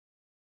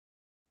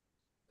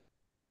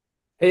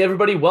Hey,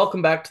 everybody,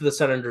 welcome back to the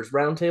Senators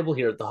Roundtable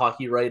here at the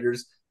Hockey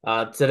Writers.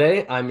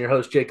 Today, I'm your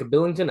host, Jacob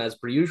Billington, as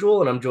per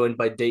usual, and I'm joined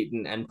by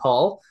Dayton and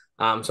Paul.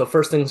 So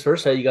first things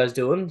first, how you guys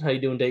doing? How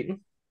you doing, Dayton?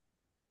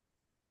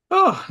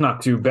 Oh,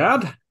 not too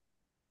bad.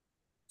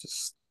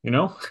 Just,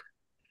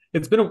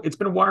 it's been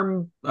a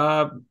warm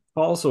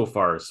fall so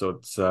far, so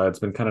it's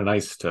been kind of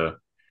nice to,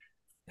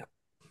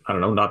 I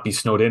don't know, not be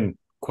snowed in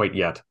quite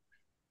yet.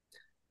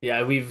 Yeah,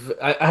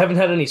 I haven't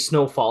had any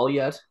snowfall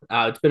yet.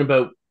 It's been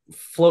about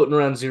floating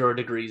around 0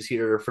 degrees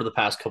here for the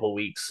past couple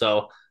weeks,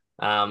 so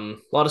a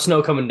lot of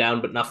snow coming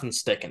down, but nothing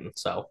sticking.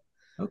 So,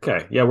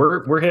 Okay. Yeah,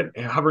 we're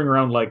hovering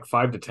around like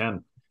 5 to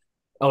 10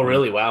 oh, in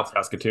really? Wow,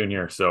 Saskatoon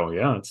here. So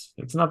yeah,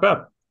 it's not bad.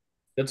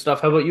 good stuff.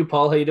 How about you,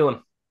 Paul? How you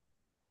doing?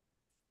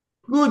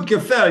 Good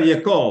kväll,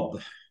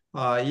 Jacob.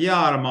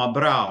 Jarma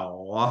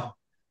bra.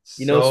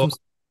 You know So, some,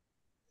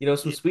 you know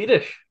some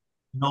Swedish.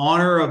 in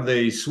honor of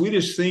the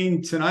Swedish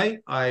theme tonight,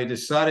 I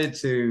decided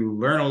to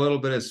learn a little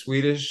bit of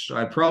Swedish.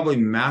 I probably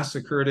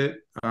massacred it.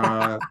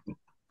 I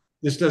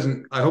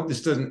hope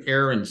this doesn't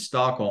air in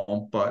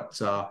Stockholm, but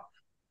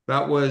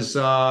that was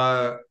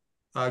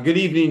good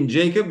evening,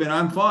 Jacob, and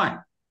I'm fine.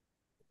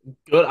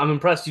 Good. I'm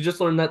impressed. You just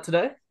learned that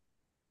today.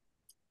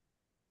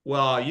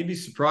 Well, you'd be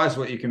surprised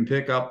what you can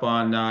pick up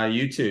on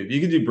YouTube.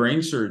 You can do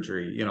brain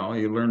surgery, you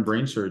learn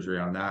brain surgery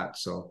on that.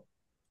 So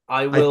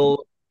I I,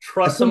 will I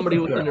trust think somebody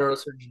with a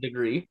neurosurgeon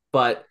degree,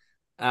 but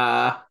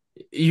uh,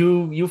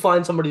 you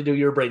find somebody to do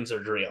your brain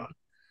surgery on.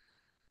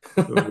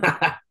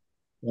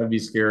 that'd be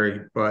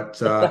scary. But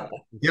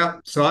yeah,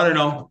 so I don't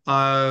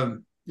know.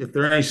 If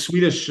there are any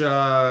Swedish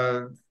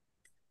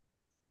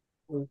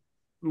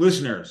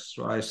listeners,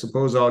 I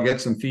suppose I'll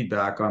get some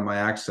feedback on my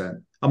accent.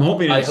 I'm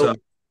hoping I it's hope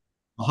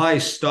a high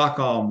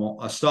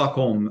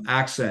Stockholm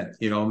accent,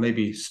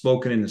 maybe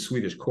spoken in the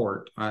Swedish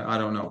court. I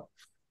don't know.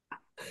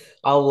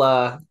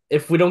 I'll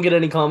if we don't get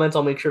any comments,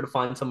 I'll make sure to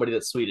find somebody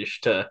that's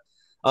Swedish to.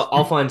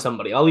 I'll find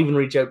somebody. I'll even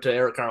reach out to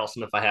Eric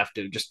Carlson if I have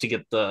to, just to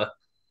get the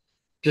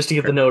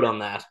note on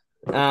that.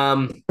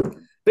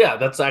 But yeah,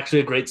 that's actually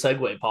a great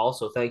segue, Paul.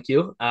 So thank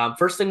you.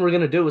 First thing we're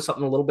gonna do is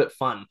something a little bit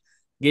fun.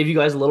 Gave you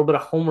guys a little bit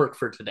of homework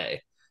for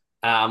today.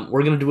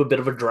 We're gonna do a bit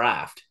of a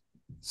draft.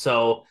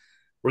 So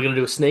we're gonna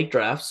do a snake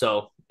draft.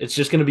 So it's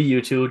just gonna be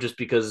you two, just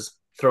because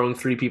throwing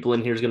three people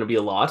in here is gonna be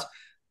a lot.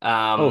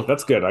 Oh, Um,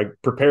 that's good. I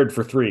prepared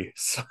for three,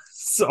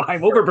 so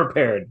I'm over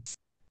prepared.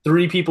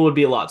 three people would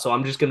be a lot. So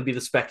I'm just gonna be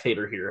the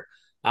spectator here.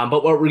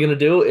 But what we're gonna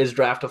do is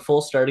draft a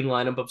full starting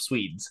lineup of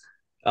Swedes,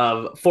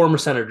 of former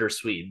Senator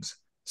Swedes.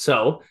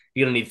 So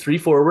you're gonna need three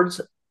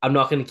forwards. I'm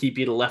not gonna keep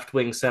you to left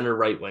wing, center,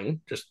 right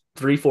wing. Just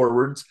three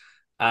forwards,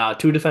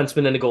 two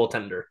defensemen, and a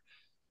goaltender.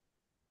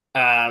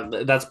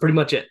 That's pretty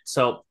much it.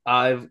 So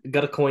I've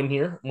got a coin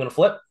here. I'm gonna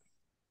flip.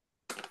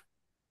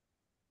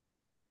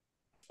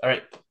 All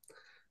right.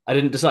 I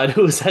didn't decide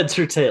who was heads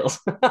or tails.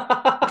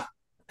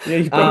 Yeah,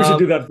 you probably should um,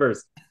 do that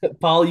first.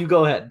 Paul, you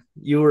go ahead.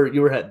 You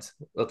were heads.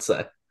 Let's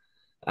say.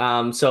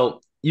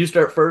 So you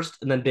start first,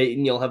 and then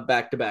Dayton, you'll have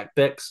back to back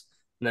picks,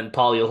 and then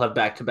Paul, you'll have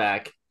back to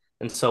back,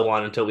 and so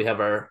on until we have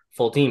our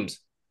full teams.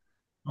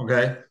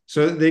 Okay.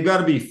 So they've got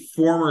to be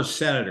former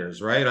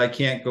senators, right? I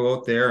can't go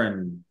out there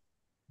and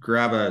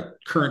grab a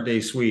current day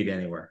Swede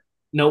anywhere.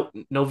 No,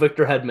 no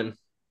Victor Hedman,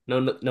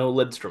 no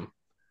Lidstrom.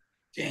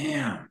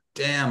 Damn.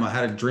 I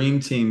had a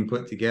dream team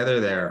put together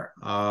there.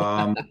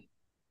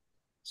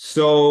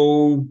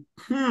 So,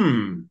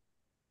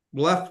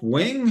 left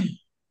wing.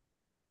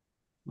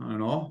 I don't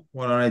know.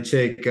 Why don't I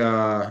take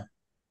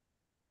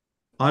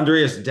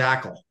Andreas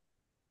Dackel?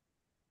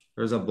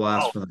 There's a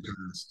blast Oh, from the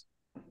past.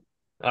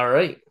 all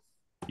right.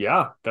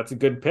 Yeah, that's a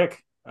good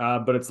pick.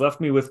 But it's left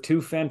me with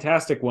two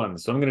fantastic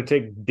ones. So I'm going to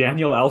take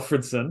Daniel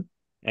Alfredson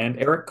and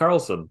Eric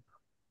Carlson.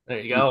 There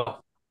you go.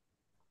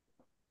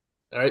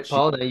 All right,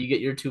 Paul. Now you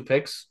get your two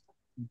picks.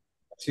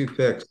 Two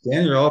picks: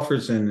 Daniel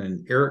Alfredson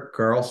and Eric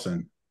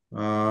Carlson.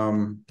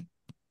 Um,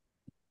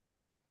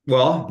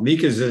 well,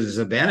 Mika's is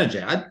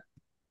Zibanejad,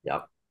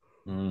 Yeah,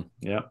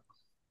 Yeah.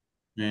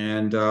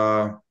 and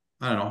I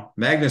don't know,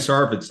 Magnus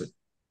Arvidsson.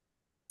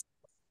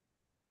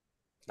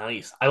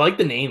 nice. I like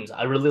the names.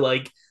 I really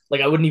like.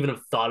 I wouldn't even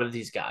have thought of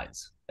these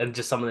guys, and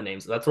just some of the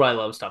names. That's what I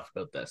love stuff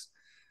about this.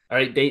 All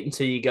right, Dayton.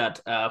 So you got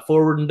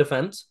forward and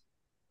defense.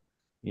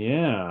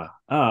 Yeah.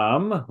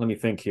 Let me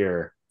think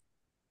here.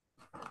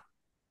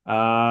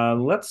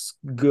 Let's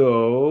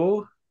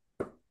go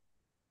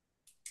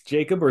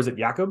Jacob, or is it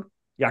Jakob?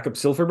 Jakob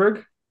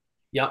Silverberg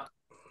Yep.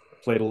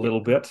 played a Yep. little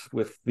bit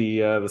with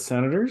the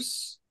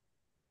Senators.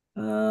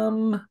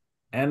 Um,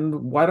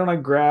 and why don't I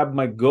grab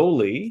my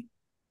goalie,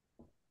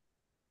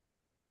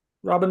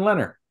 Robin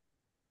Leonard?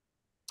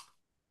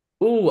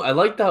 Ooh, I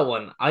like that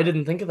one. I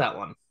didn't think of that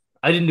one.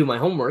 I didn't do my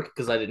homework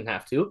because I didn't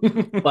have to,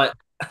 but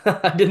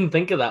I didn't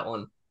think of that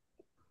one.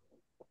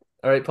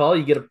 All right, Paul,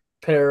 you get a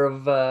pair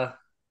of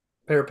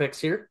picks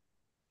here.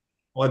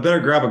 Well, I better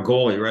grab a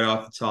goalie right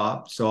off the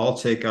top. So I'll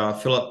take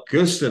Philip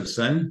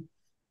Gustafson,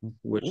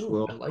 which Ooh,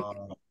 will I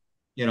like.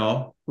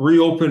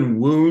 reopen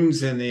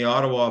wounds in the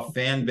Ottawa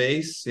fan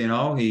base.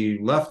 He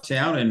left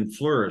town and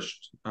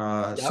flourished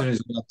as soon Yep.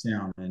 as he left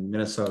town in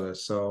Minnesota.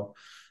 So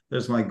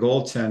there's my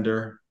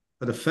goaltender,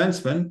 a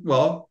defenseman.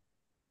 Well,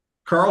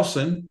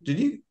 Carlson, did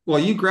you? Well,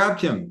 you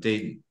grabbed him,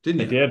 Dayton,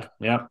 didn't I you? did.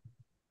 Yeah.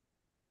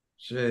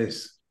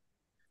 Jeez,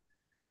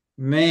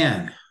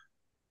 man.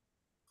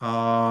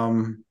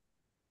 I'm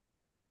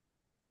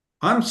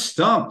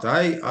stumped.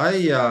 I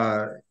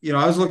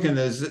was looking at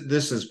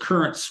this as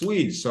current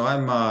Swedes, so I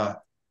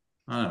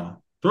don't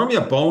know. Throw me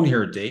a bone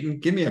here, Dayton.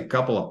 Give me a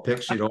couple of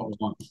picks you don't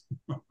want.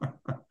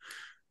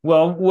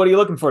 Well, what are you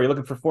looking for? Are you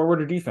looking for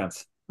forward or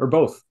defense or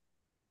both?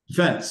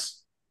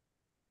 Defense.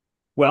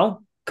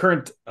 Well,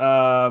 current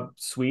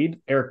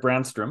Swede, Eric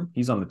Brandstrom,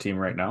 he's on the team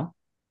right now.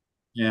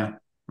 Yeah,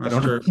 I that's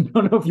don't true.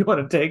 don't know if you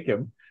want to take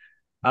him.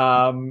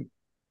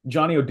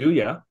 Johnny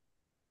Oduya,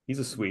 he's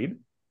a Swede.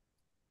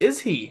 Is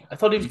he? I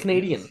thought he was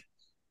Canadian.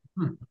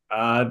 Hmm.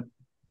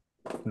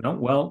 No,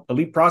 well,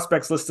 Elite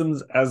Prospects lists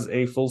him as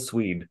a full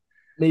Swede.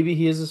 Maybe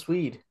he is a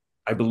Swede.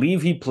 I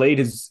believe he played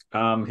his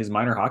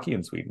minor hockey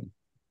in Sweden.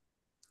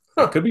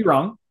 I Huh. could be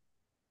wrong.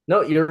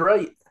 No, you're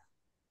right.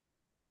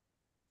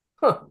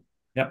 Huh.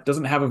 Yeah,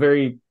 doesn't have a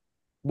very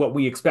what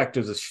we expect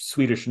as a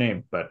Swedish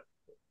name, but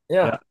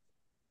Yeah.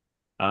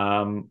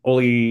 yeah.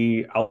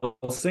 Oli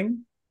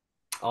Alsing,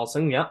 I'll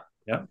sing. Yeah.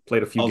 yeah,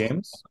 played a few I'll,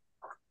 games.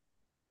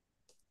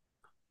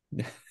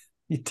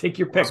 You take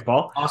your pick,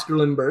 Paul. Oscar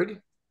Lindbergh.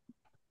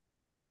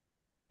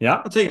 Yeah.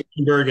 I'll take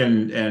Berg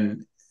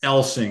and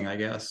Elsing, I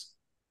guess.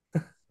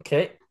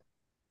 Okay.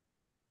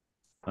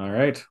 All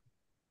right.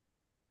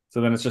 So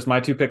then it's just my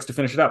two picks to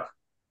finish it up.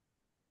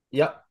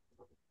 Yep.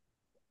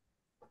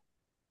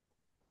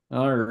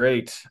 All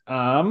right.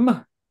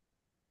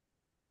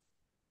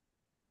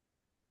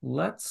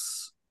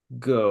 Let's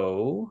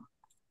go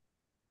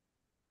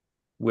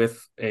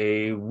with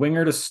a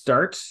winger to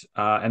start.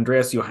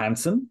 Andreas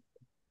Johansson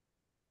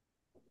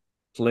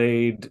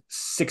played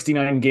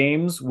 69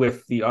 games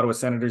with the Ottawa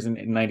Senators in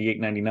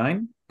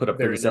 98-99, put up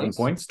Very 37 nice.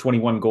 points,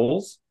 21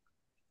 goals.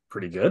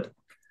 Pretty good.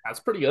 That's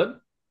pretty good.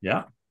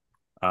 Yeah.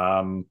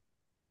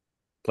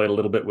 Played a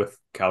little bit with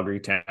Calgary,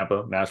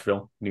 Tampa,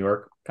 Nashville, New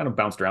York, kind of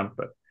bounced around,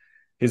 but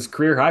his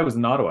career high was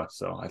in Ottawa.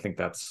 So I think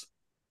that's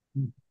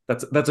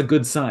a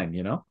good sign,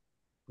 you know?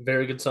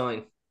 Very good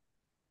sign.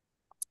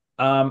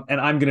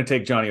 And I'm going to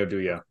take Johnny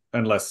Oduya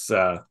unless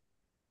Paul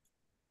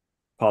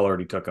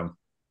already took him.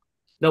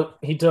 Nope,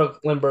 he took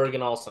Lindbergh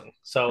and Olsen.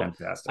 So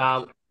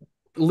Fantastic.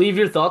 leave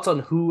your thoughts on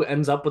who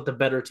ends up with the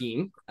better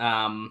team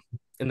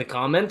in the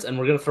comments, and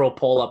we're going to throw a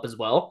poll up as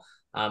well.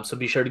 So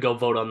be sure to go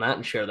vote on that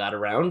and share that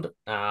around.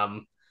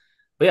 But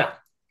yeah,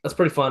 that's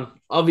pretty fun.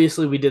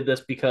 Obviously, we did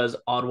this because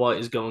Ottawa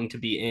is going to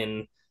be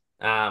in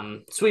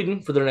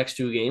Sweden for their next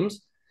two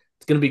games.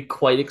 It's going to be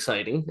quite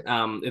exciting.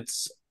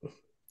 It's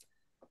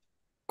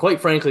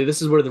quite frankly,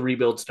 this is where the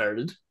rebuild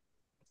started.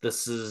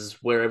 This is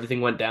where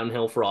everything went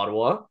downhill for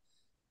Ottawa.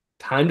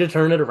 Time to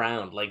turn it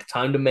around. Like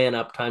time to man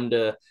up. Time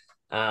to.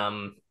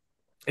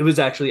 It was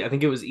actually, I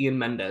think it was Ian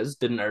Mendez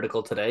did an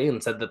article today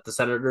and said that the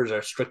Senators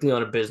are strictly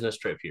on a business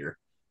trip here.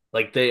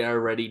 Like they are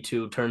ready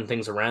to turn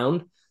things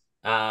around.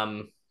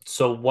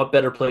 So what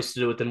better place to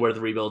do it than where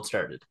the rebuild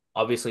started?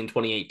 Obviously, in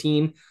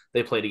 2018,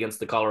 they played against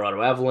the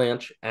Colorado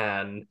Avalanche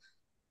and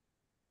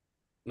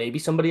maybe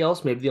somebody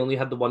else. Maybe they only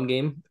had the one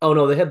game. Oh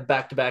no, they had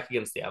back to back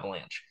against the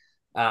Avalanche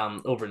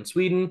over in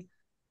Sweden.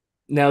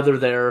 Now they're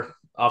there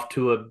off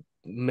to a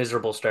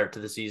miserable start to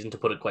the season, to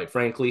put it quite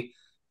frankly.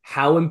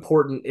 How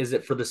important is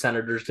it for the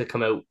Senators to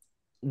come out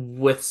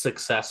with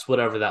success,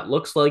 whatever that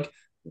looks like?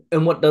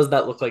 And what does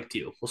that look like to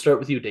you? We'll start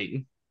with you,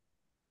 Dayton.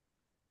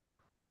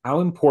 How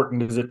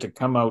important is it to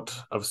come out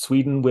of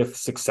Sweden with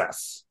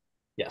success?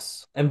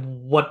 Yes.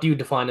 And what do you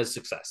define as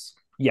success?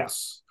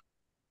 Yes.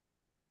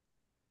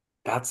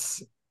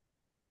 That's,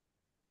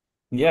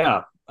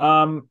 yeah.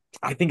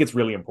 I think it's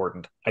really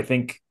important. I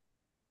think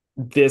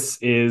this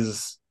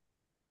is,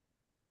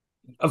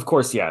 of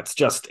course, yeah, it's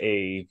just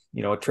a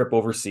trip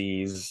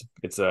overseas.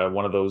 It's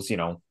one of those,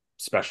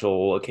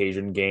 special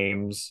occasion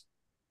games.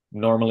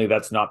 Normally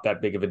that's not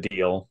that big of a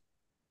deal.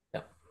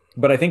 Yeah.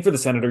 But I think for the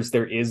Senators,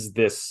 there is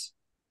this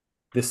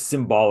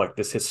symbolic,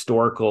 this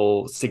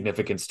historical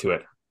significance to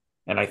it.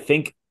 And I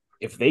think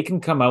if they can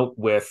come out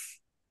with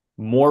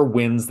more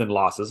wins than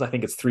losses, I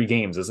think it's 3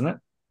 games, isn't it?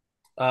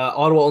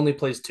 Ottawa only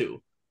plays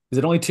 2. Is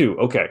it only 2?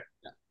 Okay.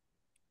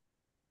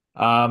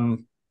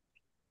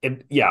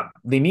 Yeah.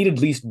 They need at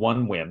least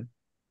 1 win.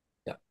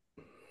 Yeah.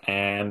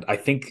 And I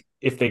think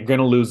if they're going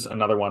to lose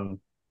another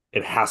one,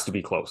 it has to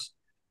be close.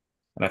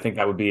 And I think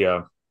that would be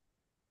a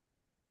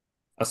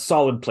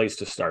solid place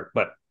to start.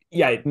 But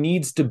yeah, it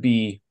needs to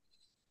be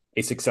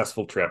a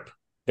successful trip.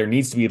 There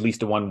needs to be at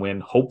least a 1 win,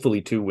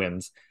 hopefully 2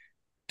 wins,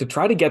 to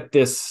try to get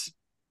this,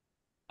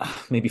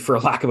 maybe for a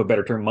lack of a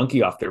better term,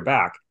 monkey off their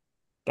back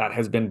that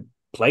has been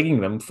plaguing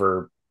them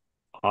for,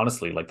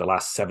 honestly, like the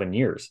last 7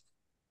 years.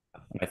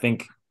 And I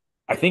think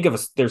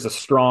if there's a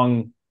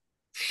strong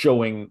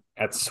showing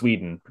at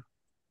Sweden,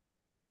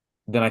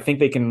 then I think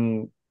they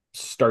can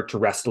start to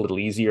rest a little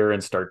easier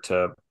and start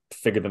to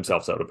figure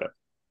themselves out a bit.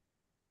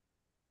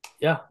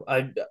 Yeah,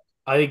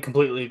 I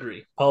completely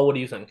agree. Paul, what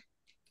do you think?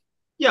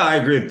 Yeah, I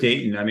agree with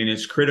Dayton. I mean,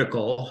 it's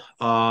critical.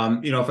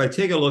 If I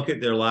take a look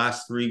at their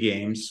last three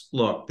games,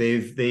 look,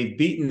 they've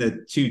beaten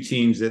the two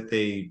teams that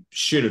they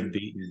should have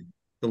beaten,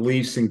 the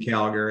Leafs and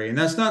Calgary, and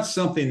that's not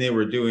something they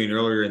were doing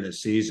earlier in the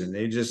season.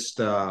 They just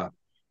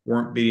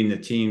weren't beating the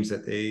teams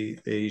that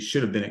they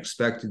should have been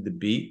expected to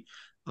beat.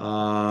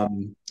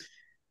 Um,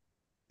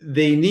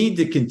 they need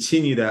to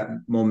continue that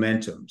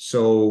momentum.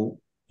 So,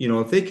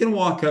 if they can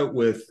walk out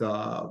with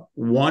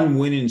one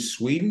win in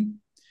Sweden,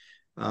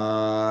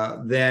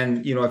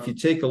 then if you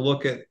take a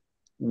look at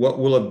what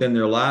will have been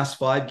their last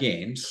five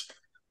games,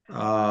 they'll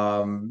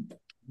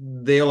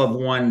have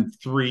won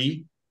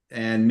three,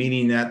 and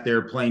meaning that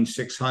they're playing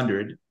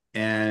 600.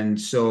 And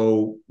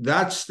so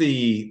that's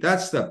the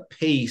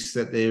pace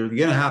that they're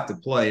going to have to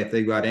play if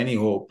they've got any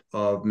hope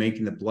of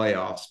making the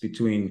playoffs.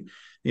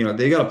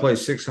 They got to play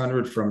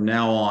 600 from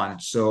now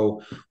on.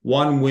 So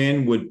one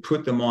win would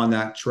put them on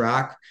that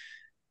track.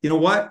 You know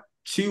what?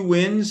 Two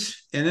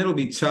wins, and it'll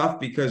be tough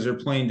because they're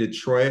playing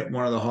Detroit,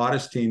 one of the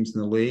hottest teams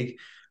in the league.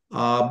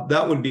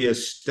 That would be a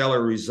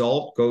stellar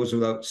result, goes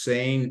without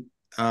saying.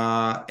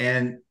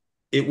 And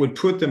it would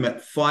put them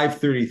at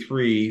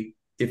 533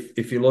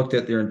 if you looked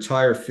at their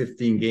entire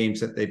 15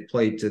 games that they've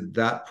played to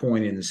that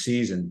point in the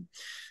season.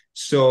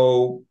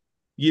 So,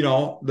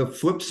 the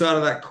flip side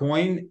of that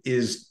coin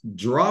is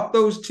drop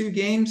those two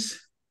games,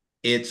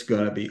 it's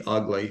going to be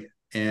ugly.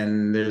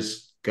 And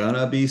there's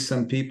gonna be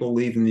some people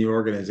leaving the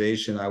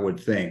organization, I would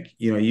think.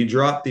 You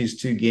drop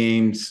these two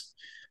games,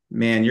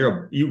 man,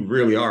 you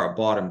really are a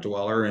bottom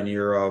dweller, and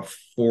you're a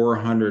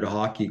 400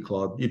 hockey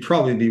club. You'd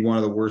probably be one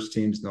of the worst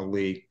teams in the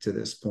league to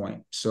this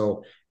point.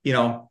 So,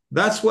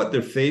 that's what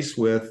they're faced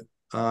with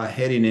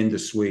heading into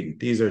Sweden.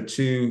 These are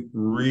two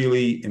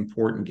really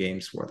important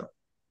games for them.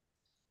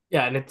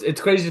 Yeah, and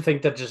it's crazy to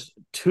think that just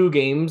two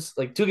games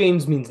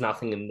means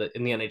nothing in the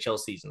NHL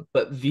season,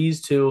 but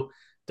these two,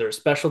 they're a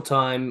special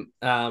time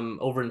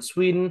over in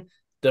Sweden.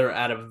 They're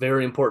at a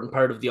very important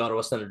part of the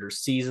Ottawa Senators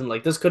season.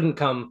 Like, this couldn't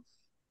come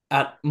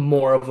at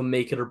more of a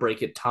make it or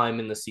break it time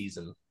in the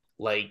season.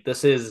 Like,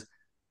 this is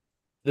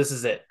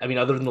it. I mean,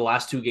 other than the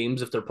last two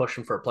games, if they're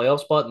pushing for a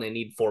playoff spot and they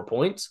need 4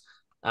 points,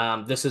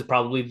 this is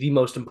probably the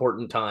most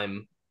important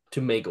time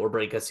to make or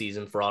break a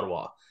season for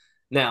Ottawa.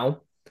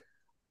 Now,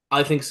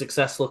 I think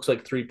success looks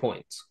like 3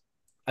 points.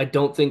 I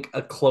don't think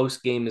a close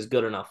game is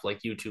good enough,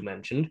 like you two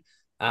mentioned.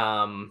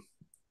 Um,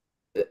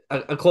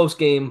 a close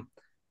game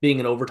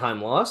being an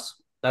overtime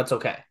loss, that's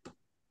okay.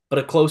 But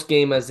a close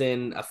game, as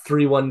in a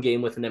 3-1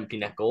 game with an empty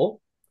net goal,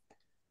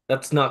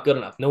 that's not good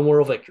enough. No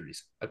moral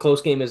victories. A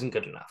close game isn't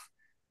good enough.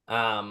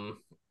 Um,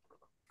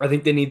 I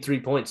think they need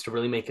 3 points to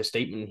really make a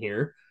statement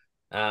here.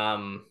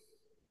 Um,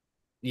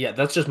 yeah,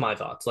 that's just my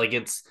thoughts. Like,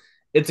 it's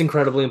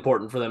incredibly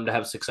important for them to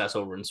have success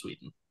over in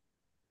Sweden.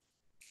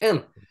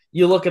 And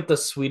you look at the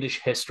Swedish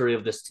history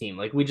of this team.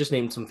 Like, we just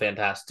named some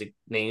fantastic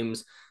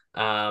names.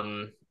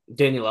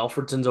 Daniel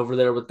Alfredsson's over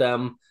there with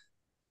them.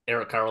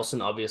 Erik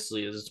Karlsson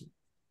obviously is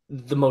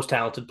the most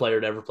talented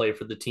player to ever play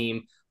for the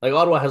team. Like,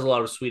 Ottawa has a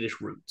lot of Swedish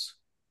roots.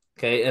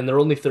 Okay, and they're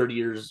only 30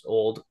 years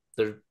old.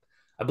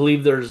 I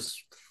believe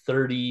there's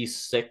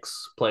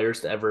 36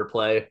 players to ever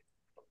play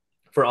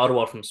for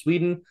Ottawa from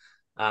Sweden.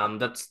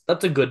 That's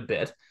a good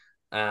bit.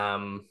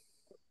 But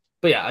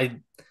yeah,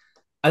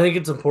 I think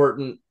it's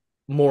important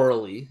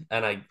morally,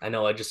 and I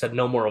know I just said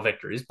no moral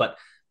victories, but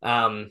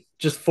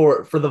just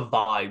for the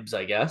vibes,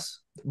 I guess,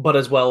 but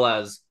as well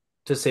as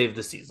to save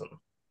the season.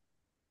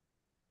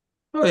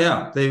 Oh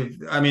yeah, they've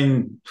got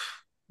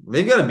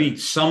to beat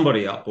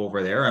somebody up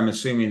over there. I'm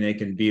assuming they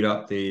can beat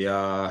up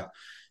the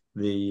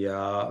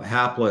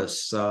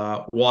hapless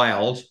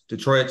Wild.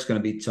 Detroit's going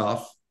to be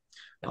tough.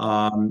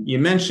 You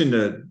mentioned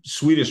the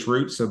Swedish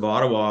roots of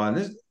Ottawa,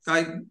 and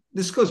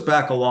this goes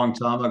back a long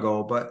time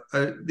ago, but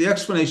the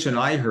explanation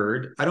I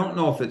heard, I don't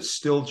know if it's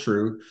still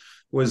true,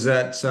 was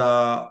that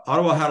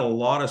Ottawa had a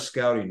lot of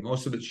scouting,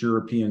 most of its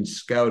European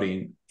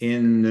scouting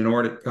in the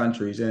Nordic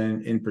countries,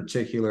 and in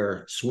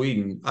particular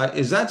Sweden.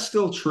 Is that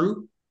still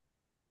true?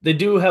 They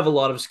do have a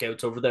lot of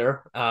scouts over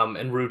there,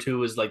 and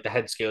Ruutu is like the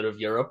head scout of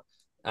Europe.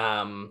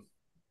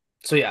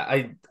 So yeah,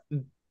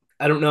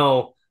 I don't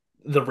know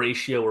the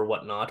ratio or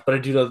whatnot, but I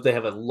do know that they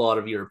have a lot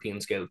of European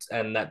scouts,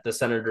 and that the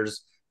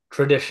Senators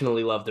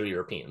traditionally love their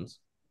Europeans.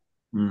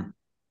 Mm.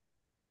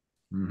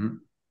 Mm-hmm.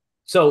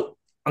 So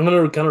I'm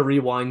going to kind of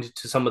rewind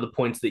to some of the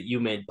points that you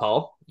made,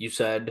 Paul. You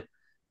said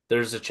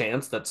there's a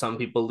chance that some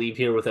people leave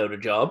here without a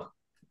job.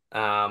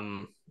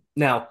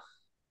 Now,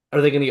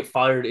 are they going to get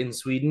fired in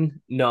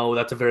Sweden? No,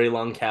 that's a very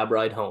long cab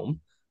ride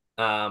home.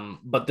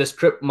 But this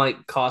trip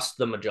might cost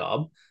them a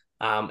job,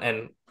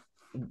 and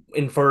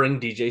inferring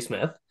DJ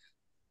Smith.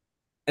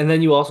 And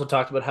then you also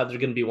talked about how they're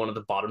going to be one of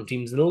the bottom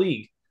teams in the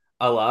league,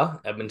 a la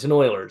Edmonton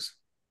Oilers.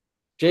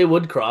 Jay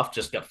Woodcroft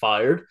just got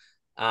fired,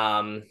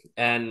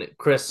 and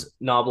Chris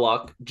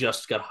Knobloch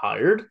just got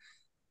hired.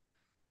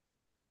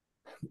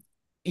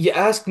 You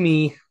ask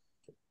me,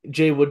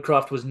 Jay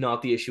Woodcroft was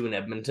not the issue in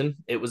Edmonton.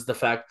 It was the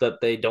fact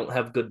that they don't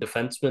have good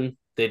defensemen.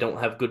 they don't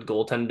have good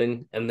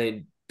goaltending, and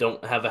they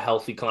don't have a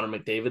healthy Connor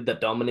McDavid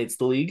that dominates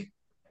the league,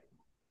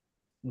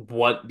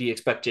 what do you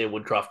expect Jay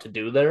Woodcroft to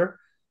do there?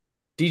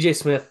 DJ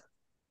Smith,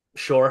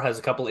 sure, has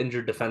a couple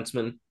injured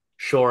defensemen.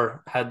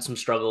 Sure, had some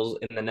struggles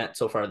in the net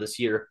so far this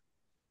year.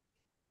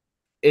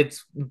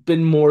 It's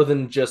been more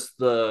than just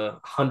the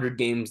 100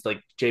 games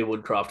like Jay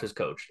Woodcroft has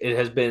coached. It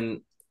has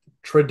been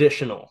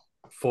traditional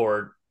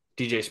for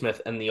DJ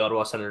Smith and the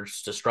Ottawa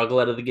Senators to struggle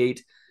out of the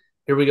gate.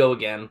 Here we go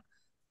again.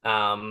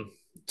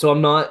 So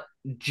I'm not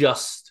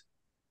just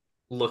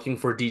looking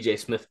for DJ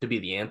Smith to be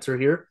the answer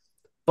here,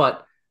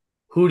 but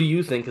who do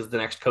you think is the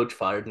next coach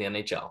fired in the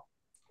NHL?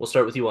 We'll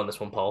start with you on this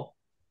one, Paul.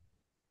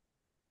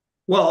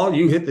 Well,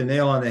 you hit the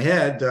nail on the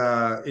head.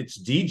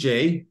 It's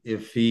DJ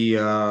if he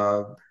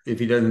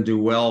doesn't do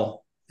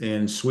well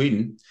in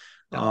Sweden.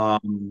 Yeah.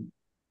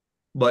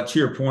 But to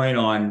your point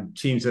on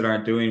teams that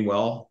aren't doing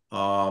well,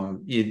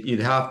 you'd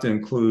have to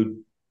include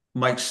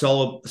Mike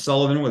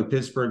Sullivan with the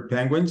Pittsburgh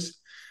Penguins.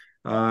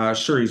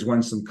 Sure, he's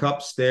won some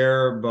cups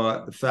there,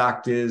 but the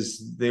fact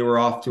is they were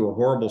off to a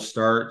horrible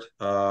start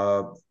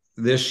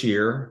this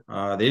year.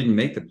 They didn't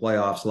make the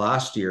playoffs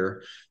last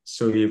year.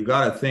 So you've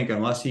got to think,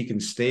 unless he can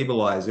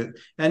stabilize it.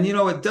 And,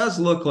 it does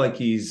look like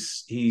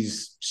he's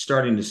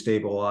starting to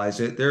stabilize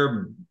it.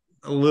 They're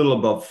a little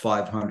above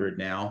 500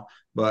 now,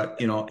 but,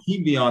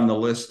 he'd be on the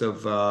list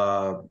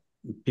of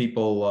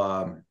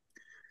people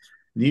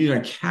needing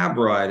a cab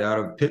ride out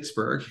of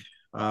Pittsburgh.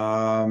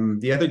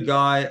 The other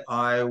guy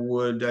I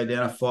would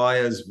identify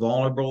as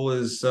vulnerable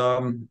is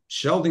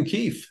Sheldon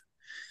Keefe.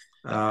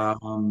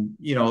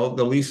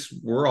 The Leafs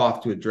were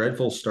off to a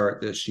dreadful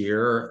start this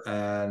year,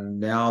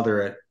 and now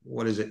they're at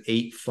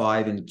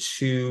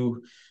 8-5-2,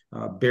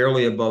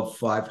 barely above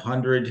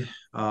 500.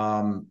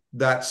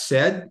 That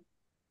said,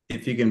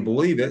 if you can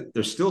believe it,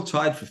 they're still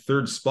tied for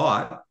third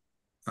spot.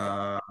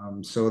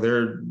 So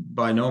they're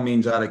by no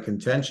means out of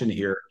contention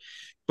here.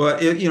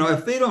 But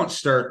if they don't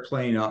start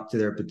playing up to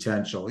their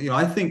potential,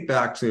 I think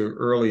back to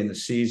early in the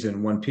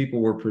season when people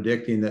were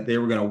predicting that they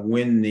were going to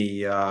win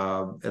the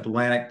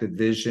Atlantic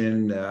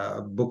Division.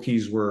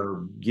 Bookies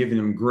were giving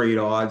them great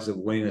odds of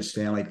winning a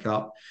Stanley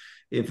Cup.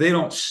 If they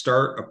don't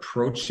start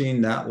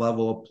approaching that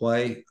level of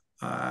play,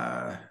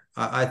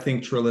 I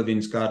think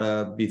Treliving's got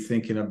to be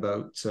thinking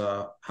about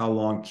how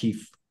long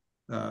Keefe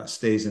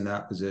stays in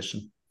that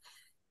position.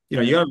 You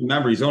got to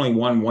remember he's only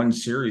won one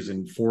series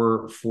in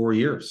four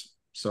years,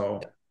 so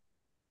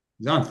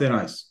he's on thin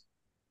ice.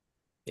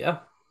 Yeah,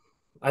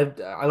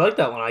 I like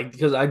that one.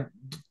 Because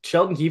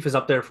Sheldon Keefe is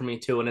up there for me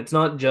too, and it's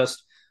not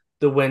just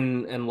the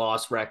win and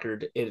loss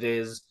record. It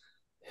is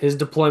his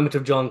deployment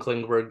of John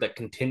Klingberg that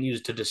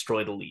continues to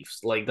destroy the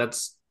Leafs. Like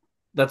that's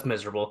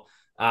miserable.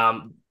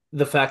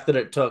 The fact that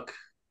it took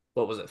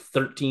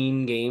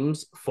 13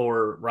 games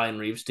for Ryan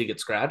Reeves to get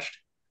scratched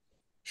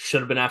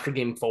should have been after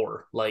game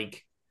 4.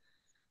 Like,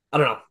 I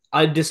don't know.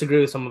 I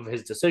disagree with some of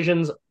his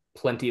decisions.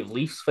 Plenty of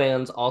Leafs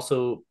fans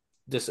also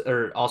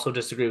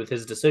disagree with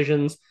his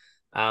decisions.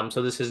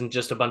 So this isn't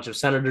just a bunch of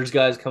Senators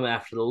guys coming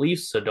after the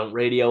Leafs, so don't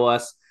radio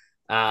us.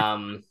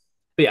 But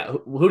yeah,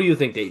 who do you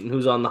think, Dayton?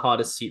 Who's on the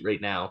hottest seat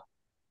right now?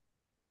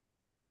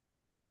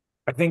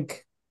 I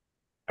think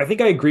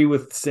I agree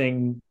with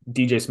saying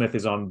DJ Smith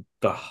is on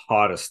the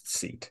hottest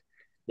seat.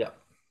 Yeah.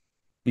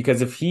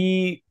 Because if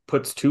he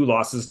puts 2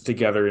 losses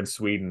together in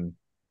Sweden,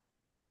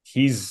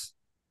 he's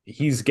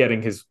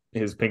getting his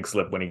pink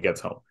slip when he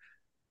gets home.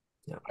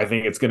 Yeah. I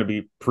think it's going to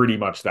be pretty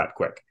much that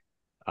quick.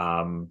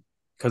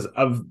 Because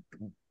of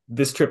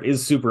this trip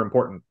is super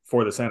important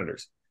for the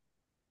Senators.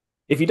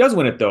 If he does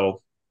win it,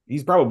 though,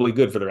 he's probably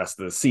good for the rest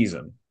of the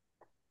season.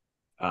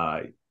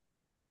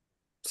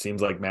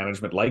 Seems like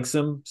management likes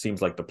him. Seems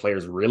like the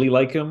players really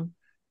like him.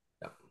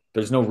 Yeah.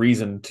 There's no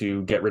reason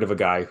to get rid of a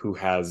guy who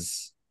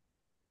has,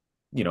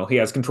 he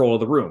has control of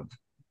the room.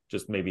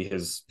 Just maybe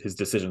his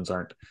decisions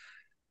aren't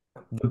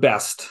the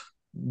best,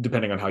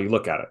 depending on how you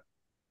look at it.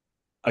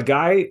 A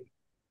guy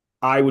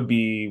I would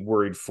be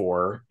worried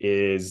for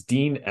is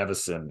Dean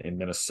Evason in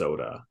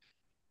Minnesota.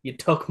 You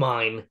took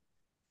mine.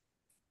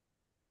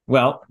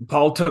 Well,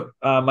 Paul took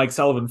Mike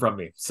Sullivan from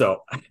me, so.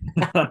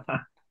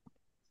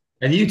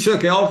 And you took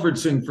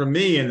Alfredson from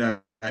me in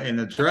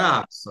the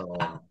draft, so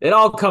it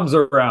all comes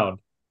around.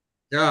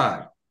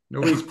 God,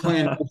 nobody's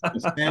playing in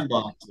the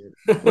sandbox here.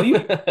 Well, you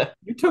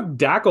took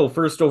Dackel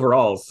first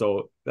overall,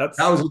 so that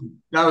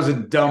was a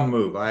dumb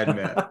move, I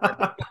admit.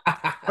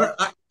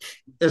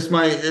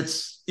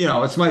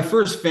 It's my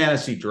first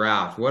fantasy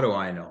draft. What do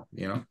I know?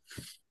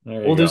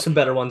 We'll do some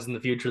better ones in the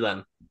future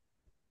then.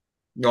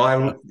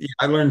 No,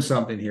 I learned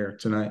something here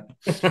tonight.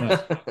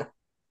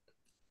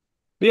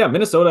 But yeah,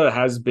 Minnesota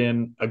has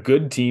been a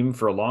good team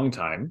for a long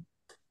time.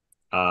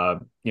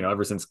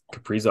 Ever since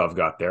Kaprizov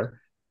got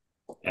there,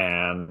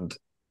 and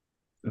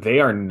they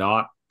are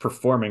not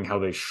performing how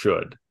they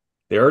should.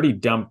 They already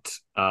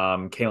dumped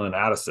Kalen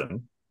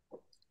Addison.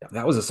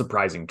 That was a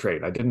surprising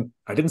trade. I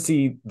didn't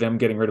see them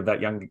getting rid of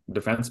that young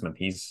defenseman.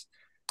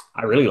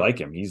 I really like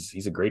him.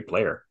 He's a great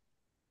player.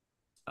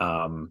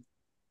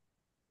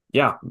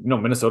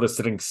 Minnesota's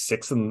sitting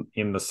 6th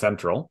in the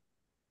Central.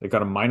 They've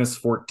got a minus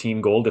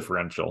 14 goal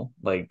differential.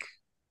 Like,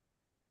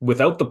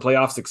 without the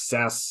playoff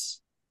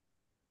success,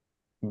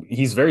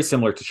 he's very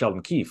similar to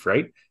Sheldon Keefe,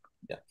 right?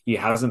 Yeah. He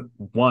hasn't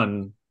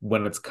won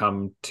when it's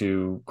come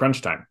to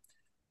crunch time.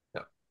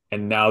 Yeah.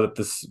 And now that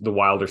the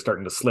Wild are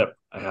starting to slip,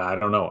 I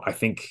don't know. I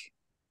think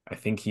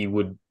he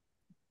would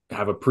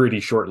have a pretty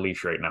short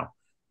leash right now.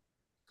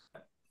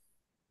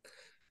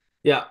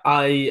 Yeah,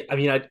 I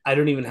mean I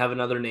don't even have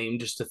another name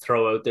just to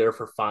throw out there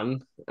for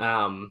fun.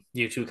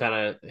 You two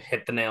kind of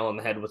hit the nail on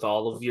the head with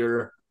all of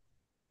your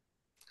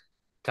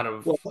kind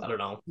of Well, I don't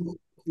know. I don't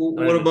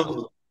what even about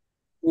know.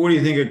 what do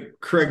you think of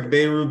Craig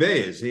Berube?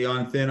 Is he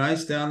on thin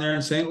ice down there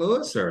in St.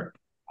 Louis, or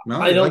no?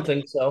 I You don't like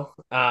think so.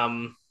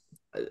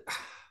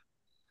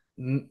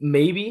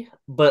 Maybe,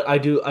 but I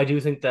do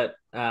think that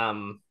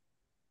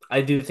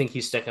I do think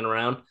he's sticking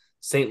around.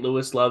 St.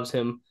 Louis loves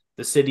him.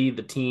 The city,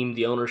 the team,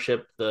 the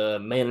ownership, the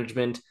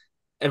management,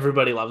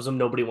 everybody loves him.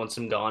 Nobody wants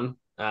him gone.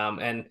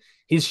 And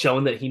he's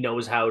shown that he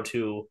knows how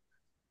to.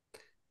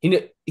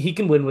 He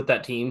can win with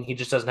that team. He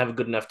just doesn't have a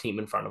good enough team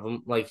in front of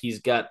him. Like he's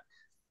got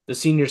the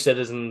senior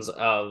citizens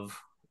of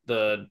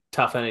the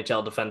tough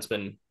NHL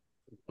defensemen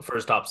for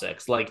his top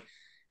six. Like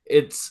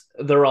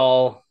they're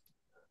all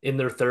in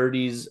their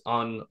 30s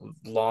on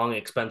long,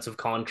 expensive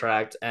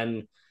contracts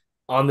and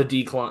on the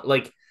decline.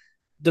 Like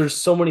there's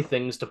so many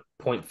things to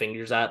point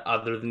fingers at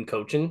other than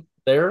coaching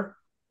there,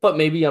 but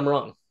maybe I'm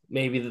wrong.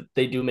 Maybe that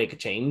they do make a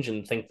change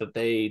and think that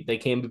they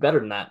can be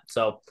better than that.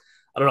 So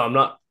I don't know. I'm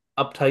not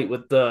uptight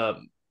with the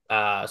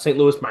St.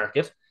 Louis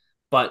market,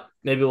 but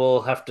maybe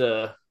we'll have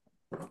to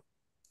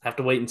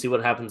wait and see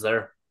what happens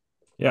there.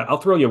 Yeah, I'll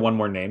throw you one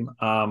more name.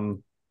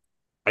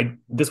 I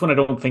this one I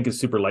don't think is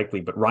super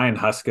likely, but Ryan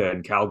Huska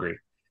in Calgary,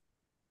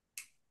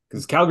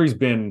 because Calgary's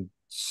been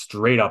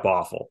straight up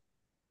awful,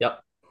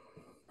 Yep.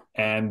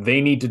 and they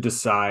need to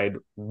decide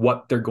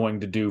what they're going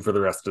to do for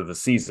the rest of the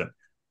season.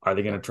 Are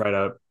they going to try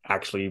to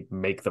actually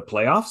make the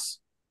playoffs?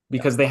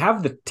 Because they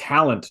have the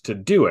talent to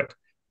do it.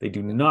 They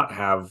do not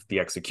have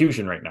the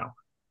execution right now.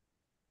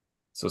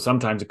 So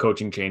sometimes a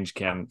coaching change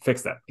can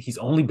fix that. He's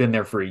only been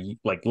there for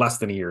like less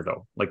than a year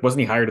though. Like wasn't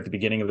he hired at the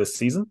beginning of this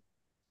season?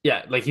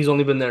 Yeah, like he's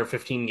only been there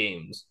 15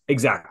 games.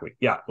 Exactly.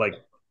 Yeah, like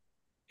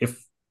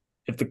if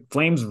the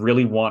Flames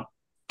really want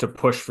to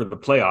push for the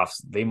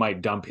playoffs, they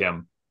might dump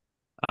him.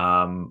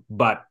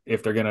 But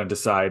if they're going to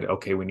decide,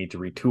 okay, we need to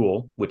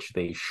retool, which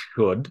they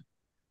should,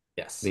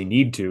 Yes. they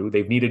need to,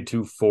 they've needed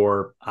to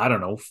for, I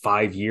don't know,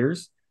 5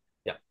 years,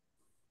 Yeah.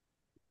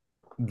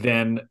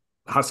 then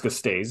Huska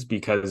stays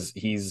because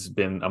he's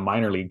been a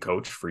minor league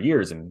coach for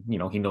years and,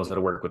 he knows how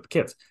to work with the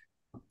kids.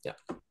 Yeah.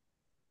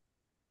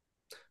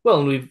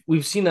 Well, and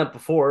we've seen that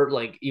before,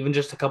 like even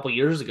just a couple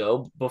years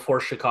ago, before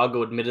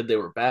Chicago admitted they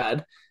were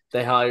bad,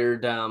 they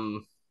hired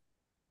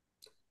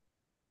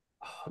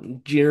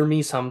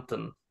Jeremy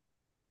something.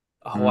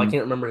 Oh, I mm.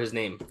 can't remember his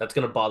name. That's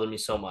gonna bother me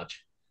so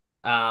much.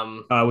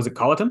 Was it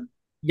Colleton?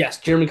 Yes,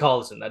 Jeremy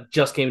Collison. That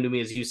just came to me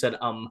as you said.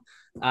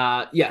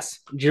 Yes,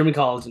 Jeremy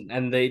Collison,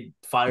 and they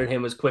fired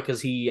him as quick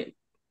as he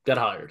got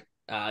hired.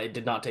 It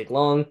did not take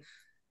long,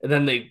 and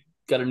then they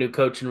got a new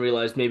coach and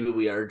realized maybe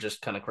we are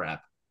just kind of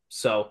crap.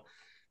 So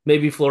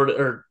maybe Florida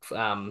or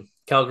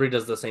Calgary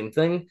does the same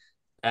thing,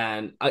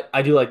 and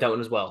I do like that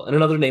one as well. And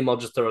another name I'll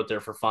just throw out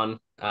there for fun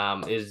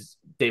is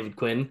David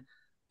Quinn.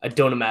 I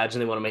don't imagine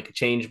they want to make a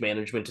change.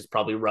 Management is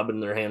probably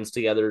rubbing their hands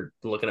together,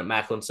 looking at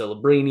Macklin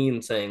Celebrini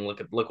and saying,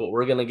 "Look what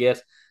we're gonna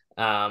get."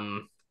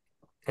 Um,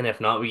 and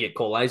if not, we get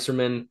Cole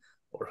Iserman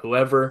or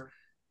whoever.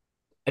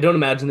 I don't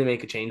imagine they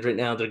make a change right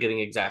now. They're getting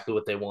exactly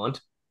what they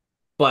want,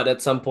 but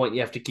at some point,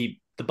 you have to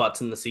keep the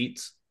butts in the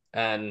seats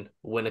and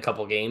win a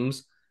couple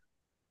games.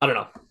 I don't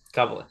know,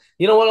 couple.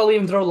 You know what? I'll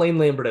even throw Lane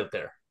Lambert out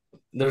there.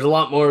 There's a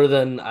lot more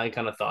than I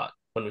kind of thought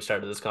when we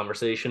started this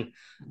conversation.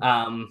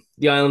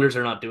 The Islanders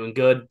are not doing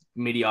good.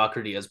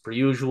 Mediocrity as per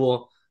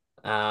usual.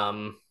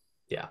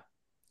 Yeah,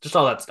 just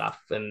all that stuff,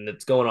 and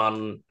it's going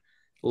on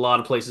a lot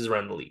of places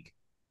around the league.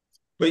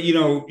 But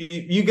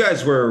you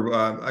guys were.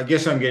 I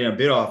guess I'm getting a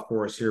bit off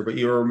course here, but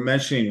you were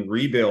mentioning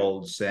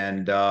rebuilds,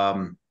 and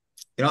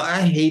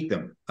I hate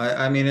them.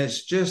 I mean,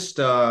 it's just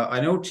I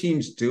know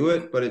teams do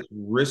it, but it's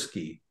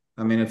risky.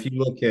 I mean, if you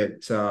look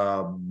at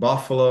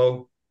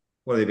Buffalo,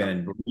 what have they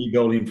been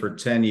rebuilding for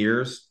 10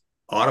 years?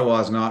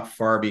 Ottawa's not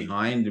far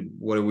behind.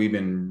 What have we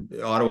been?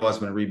 Ottawa's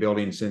been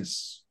rebuilding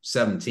since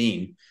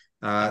 17.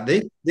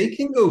 They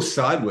can go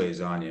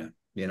sideways on you,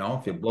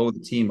 if you blow the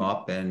team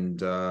up,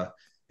 and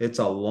it's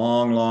a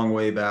long, long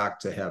way back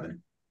to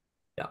heaven.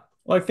 Yeah.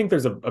 Well, I think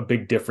there's a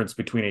big difference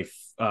between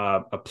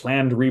a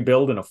planned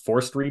rebuild and a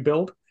forced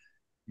rebuild.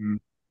 Mm.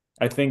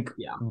 I think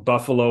Yeah.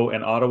 Buffalo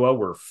and Ottawa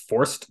were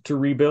forced to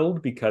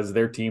rebuild because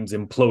their teams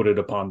imploded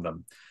upon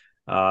them.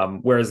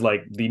 Whereas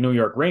like the New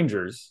York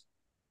Rangers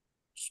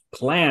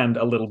planned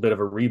a little bit of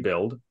a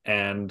rebuild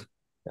and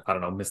I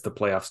don't know, missed the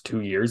playoffs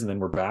 2 years and then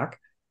we're back.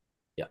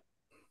 Yeah.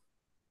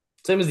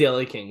 Same as the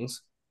LA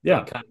Kings.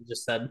 Yeah. They kind of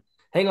just said,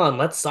 hang on,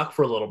 let's suck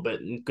for a little bit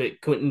and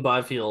get Quentin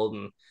Byfield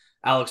and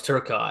Alex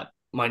Turcotte.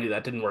 Mind you,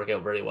 that didn't work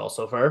out very well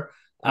so far.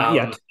 Not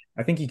yet.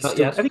 I think he Not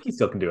still yet. I think he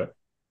still can do it.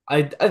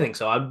 I think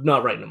so. I'm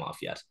not writing him off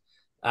yet.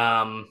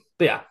 But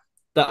yeah,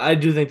 I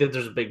do think that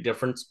there's a big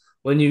difference.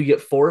 When you get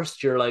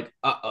forced, you're like,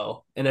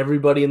 uh-oh. And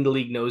everybody in the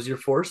league knows you're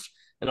forced.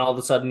 And all of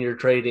a sudden you're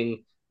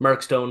trading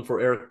Mark Stone for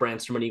Eric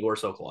Branstrom and Igor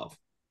Sokolov.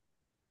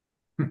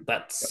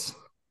 That's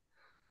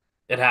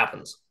it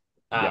happens.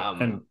 Yeah,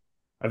 Um, and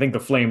I think the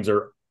Flames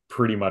are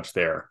pretty much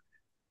there.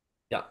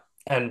 yeah.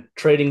 And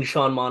trading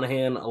Sean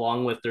Monahan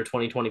along with their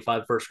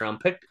 2025 first round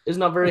pick is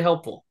not very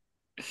helpful.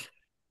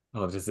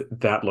 Oh, does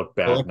that look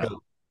bad Look, now?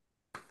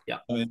 Yeah.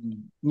 I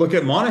mean, look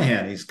at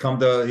Monahan. He's come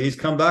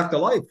back to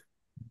life.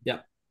 Yeah.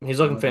 He's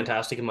looking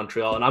fantastic in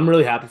Montreal, and I'm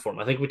really happy for him.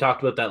 I think we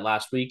talked about that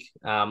last week,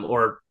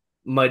 or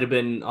might have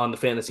been on the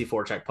Fantasy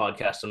Forecheck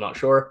podcast. I'm not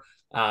sure.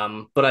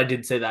 But I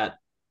did say that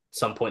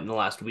some point in the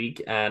last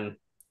week, and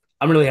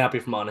I'm really happy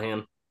for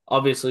Monahan.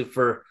 Obviously,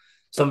 for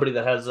somebody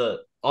that has a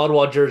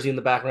Ottawa jersey in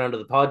the background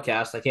of the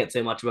podcast, I can't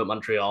say much about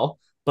Montreal,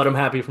 but I'm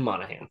happy for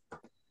Monahan.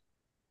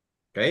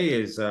 Okay,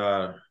 is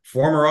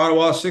former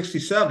Ottawa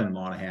 67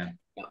 Monahan.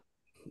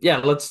 Yeah,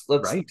 let's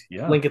Right,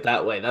 yeah. link it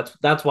that way.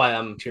 That's why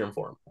I'm cheering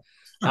for him.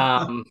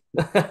 Um,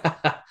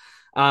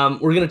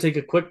 we're going to take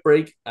a quick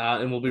break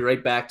and we'll be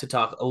right back to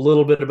talk a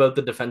little bit about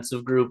the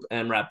defensive group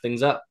and wrap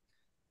things up.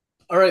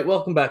 All right,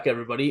 welcome back,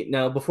 everybody.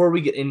 Now, before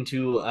we get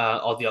into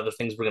all the other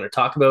things we're going to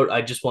talk about,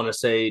 I just want to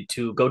say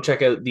to go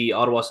check out the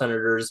Ottawa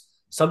Senators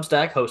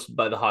Substack hosted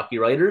by the Hockey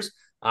Writers.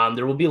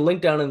 There will be a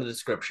link down in the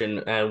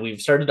description, and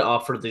we've started to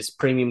offer this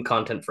premium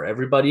content for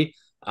everybody.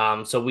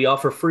 So we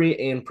offer free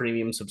and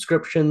premium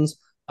subscriptions.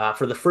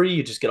 For the free,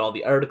 you just get all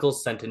the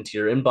articles sent into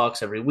your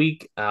inbox every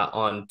week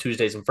on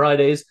Tuesdays and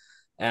Fridays.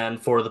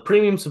 And for the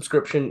premium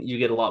subscription, you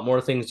get a lot more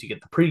things. You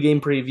get the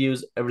pregame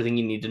previews, everything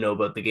you need to know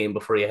about the game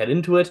before you head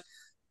into it.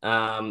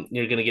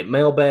 You're going to get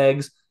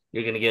mailbags.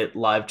 You're going to get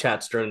live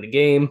chats during the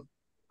game,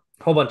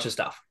 a whole bunch of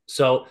stuff.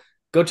 So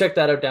go check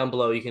that out down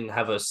below. You can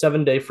have a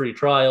 7-day free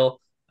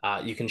trial.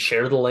 You can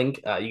share the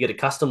link. You get a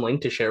custom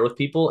link to share with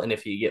people. And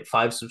if you get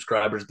 5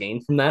 subscribers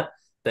gained from that,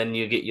 then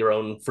you get your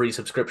own free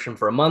subscription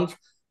for a month.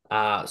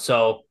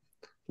 So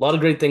a lot of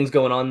great things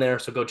going on there.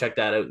 So go check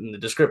that out in the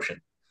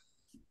description.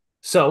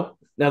 So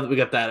now that we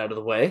got that out of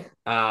the way,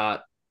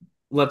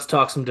 let's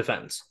talk some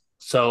defense.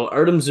 So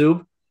Artem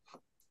Zub,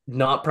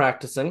 not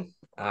practicing.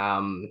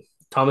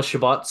 Thomas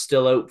Chabot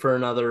still out for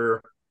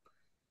another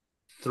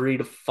 3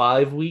 to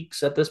 5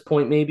 weeks at this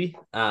point, maybe.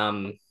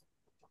 A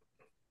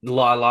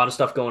lot of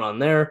stuff going on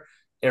there.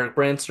 Eric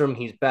Branstrom,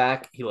 he's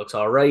back. He looks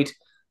all right.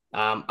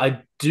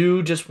 I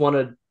do just want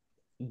to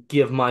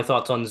give my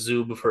thoughts on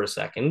Zub for a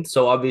second.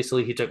 So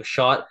obviously he took a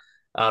shot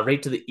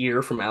right to the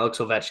ear from Alex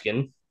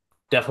Ovechkin.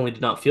 Definitely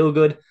did not feel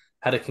good.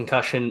 Had a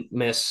concussion,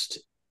 missed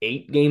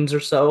 8 games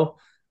or so.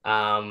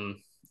 And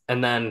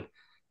then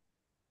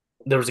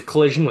there was a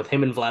collision with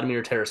him and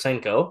Vladimir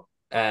Tarasenko,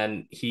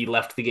 and he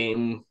left the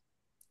game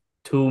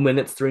 3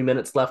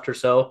 minutes left or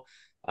so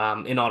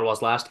in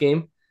Ottawa's last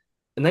game,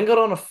 and then got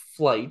on a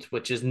flight,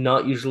 which is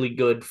not usually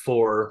good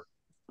for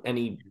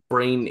any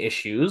brain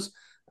issues.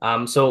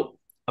 So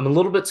I'm a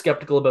little bit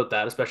skeptical about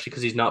that, especially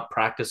because he's not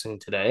practicing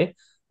today.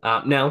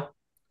 Now,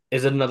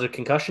 is it another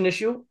concussion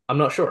issue? I'm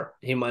not sure.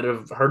 He might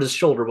have hurt his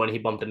shoulder when he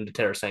bumped into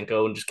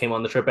Tarasenko and just came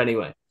on the trip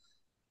anyway.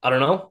 I don't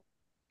know.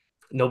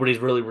 Nobody's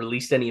really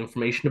released any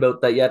information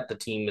about that yet. The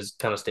team has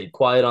kind of stayed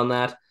quiet on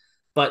that.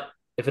 But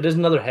if it is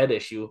another head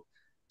issue,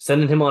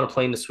 sending him on a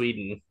plane to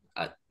Sweden,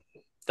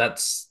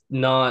 that's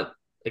not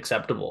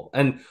acceptable.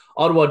 And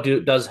Ottawa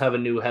does have a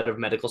new head of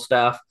medical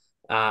staff,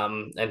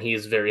 and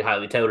he's very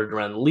highly touted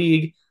around the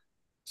league.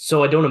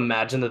 So I don't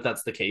imagine that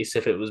that's the case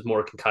if it was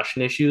more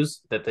concussion issues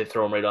that they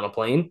throw him right on a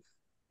plane.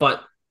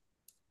 But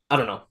I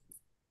don't know.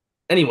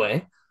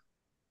 Anyway,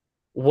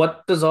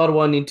 what does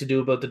Ottawa need to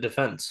do about the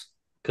defense?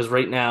 Because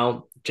right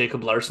now,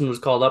 Jacob Larson was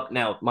called up.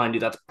 Now, mind you,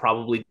 that's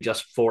probably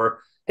just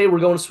for, hey, we're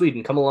going to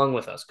Sweden. Come along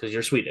with us because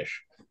you're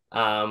Swedish.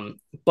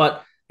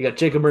 But you got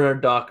Jacob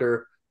Bernard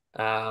Docker,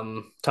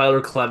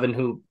 Tyler Clevin,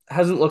 who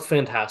hasn't looked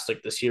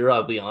fantastic this year,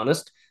 I'll be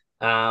honest.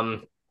 A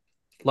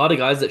lot of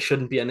guys that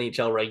shouldn't be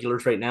NHL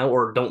regulars right now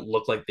or don't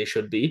look like they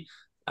should be.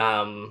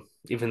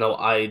 Even though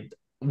I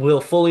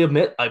will fully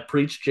admit I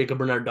preach Jacob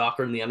Bernard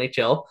Docker in the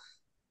NHL.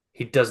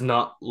 He does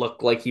not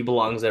look like he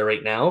belongs there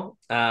right now.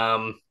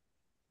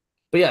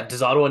 But yeah,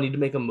 does Ottawa need to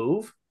make a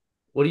move?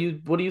 What do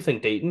you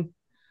think, Dayton?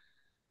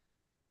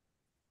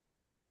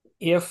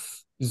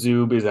 If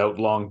Zub is out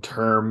long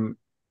term,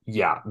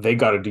 yeah, they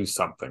got to do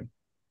something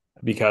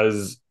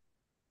because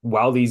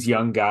while these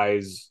young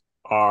guys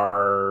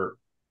are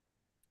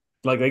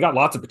like they got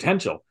lots of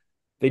potential,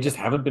 they just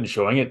haven't been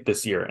showing it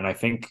this year. And I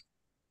think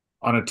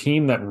on a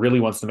team that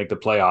really wants to make the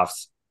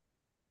playoffs,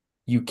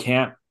 you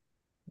can't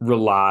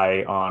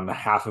rely on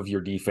half of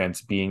your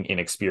defense being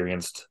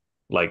inexperienced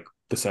like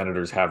the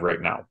Senators have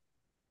right now.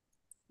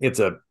 It's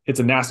a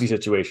nasty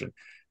situation.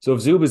 So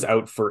if Zub is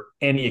out for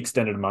any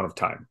extended amount of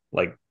time,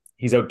 like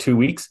he's out 2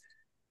 weeks,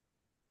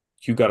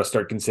 you got to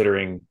start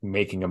considering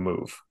making a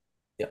move.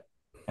 Yeah.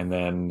 And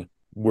then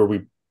were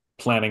we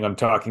planning on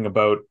talking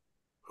about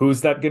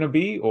who's that going to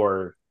be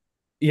or?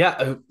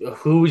 Yeah.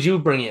 Who would you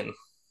bring in?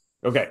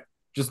 Okay.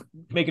 just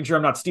making sure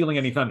I'm not stealing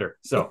any thunder.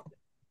 So,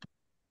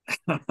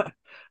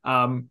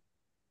 um,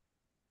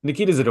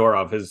 Nikita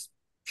Zadorov has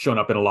shown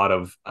up in a lot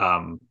of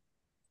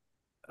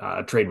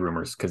trade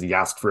rumors because he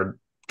asked for a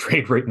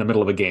trade right in the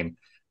middle of a game.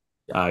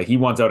 He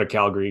wants out of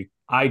Calgary.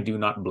 I do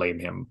not blame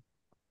him.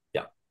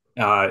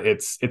 Yeah.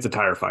 It's a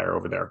tire fire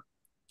over there.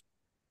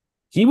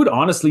 He would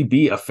honestly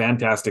be a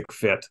fantastic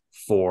fit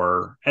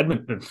for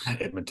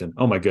Edmonton.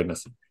 Oh my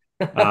goodness.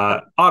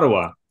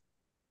 Ottawa.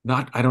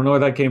 I don't know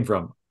where that came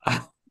from.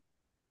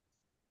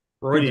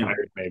 Freudian.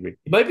 Maybe.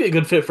 He might be a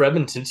good fit for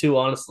Edmonton too,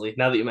 honestly,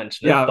 now that you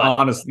mention it. Yeah, But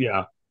honestly,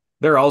 yeah.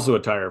 They're also a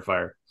tire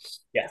fire.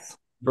 yes.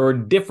 For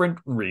different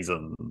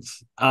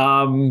reasons.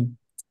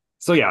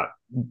 So yeah,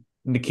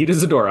 Nikita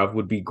Zadorov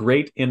would be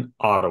great in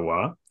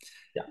Ottawa.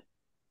 Yeah.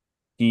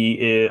 He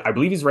is, I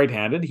believe he's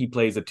right-handed. He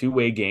plays a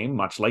two-way game,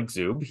 much like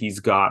Zub. He's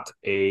got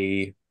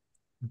a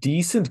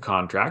decent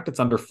contract. It's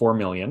under $4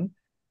 million,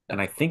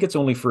 and I think it's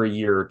only for a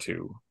year or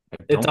two.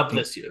 It's up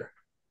this year.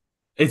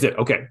 Is it?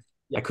 Okay.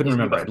 Yeah, I couldn't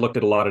remember. I looked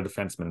at a lot of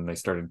defensemen and they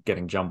started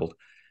getting jumbled.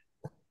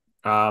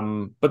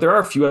 But there are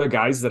a few other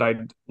guys that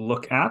I'd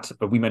look at.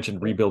 We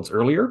mentioned rebuilds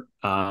earlier.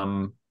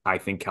 I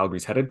think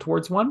Calgary's headed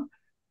towards one.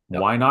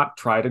 Yep. Why not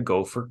try to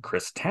go for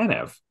Chris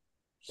Tanev?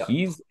 Yep.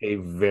 He's a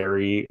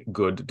very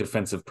good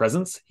defensive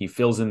presence. He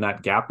fills in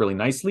that gap really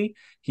nicely.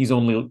 He's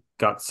only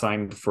got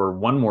signed for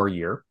one more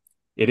year.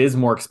 It is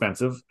more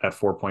expensive at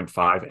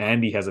 4.5,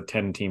 and he has a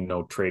 10-team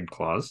no trade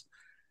clause.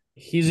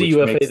 He's a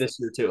UFA this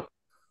year too.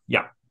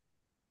 Yeah.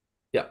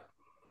 Yeah.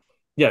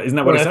 Yeah, isn't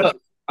that what I said?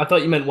 I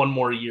thought you meant one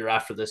more year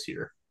after this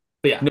year.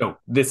 But yeah. No,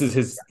 this is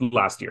his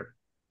last year.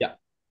 Yeah.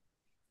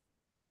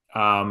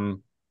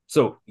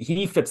 So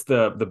he fits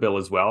the bill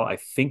as well. I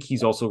think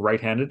he's also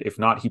right-handed. If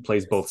not, he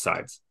plays both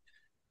sides.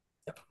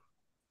 Yep.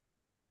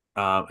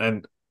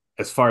 And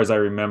as far as I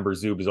remember,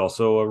 Zub is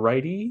also a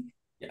righty.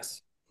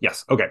 Yes.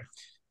 Yes. Okay.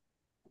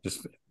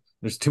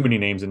 There's too many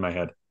names in my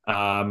head.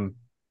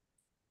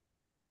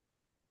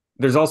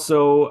 There's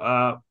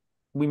also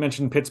we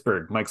mentioned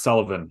Pittsburgh, Mike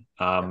Sullivan.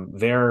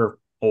 They're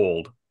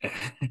old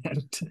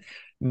and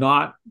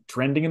not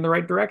trending in the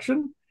right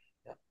direction.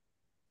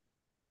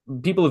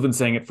 People have been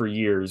saying it for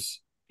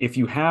years. If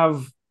you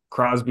have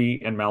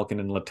Crosby and Malkin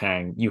and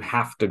Letang, you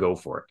have to go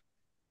for it.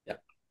 Yeah.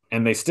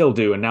 And they still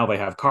do. And now they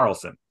have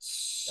Carlson.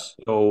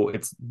 So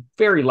it's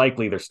very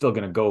likely they're still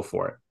going to go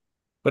for it.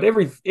 But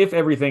if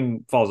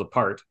everything falls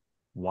apart,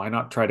 why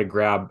not try to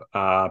grab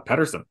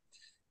Pettersson?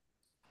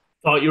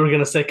 Thought you were going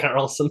to say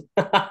Carlson.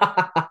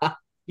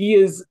 He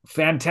is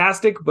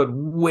fantastic, but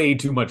way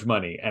too much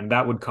money. And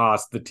that would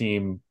cost the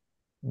team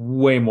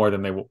way more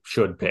than they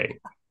should pay.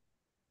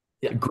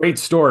 Yeah. Great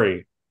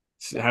story.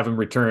 Have him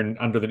return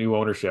under the new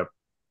ownership.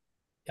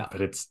 Yeah.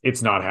 But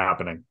it's not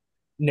happening.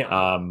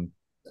 No.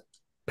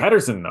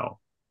 Pettersson, though.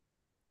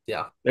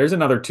 Yeah. There's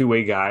another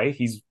two-way guy.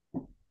 He's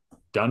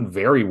done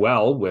very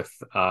well with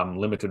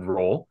limited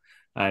role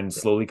and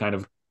slowly kind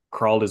of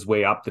crawled his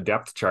way up the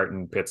depth chart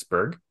in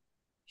Pittsburgh.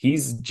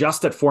 He's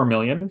just at $4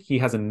 million. He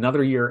has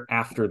another year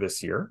after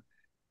this year.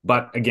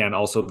 But again,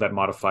 also that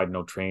modified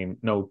no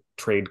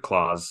trade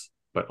clause,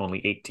 but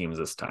only 8 teams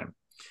this time.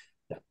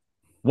 Yeah.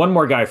 One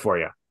more guy for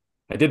you.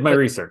 I did my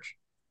research.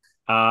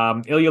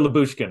 Ilya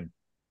Lyubushkin.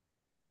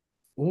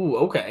 Ooh,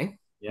 okay.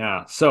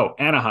 Yeah. So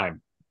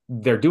Anaheim,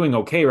 they're doing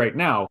okay right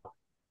now.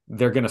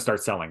 They're going to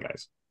start selling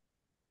guys.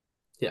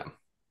 Yeah,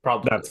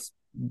 probably.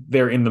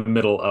 They're in the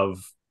middle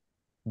of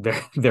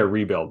their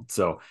rebuild.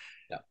 So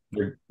yeah,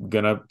 they're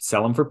going to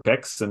sell them for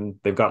picks, and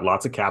they've got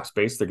lots of cap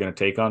space. They're going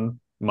to take on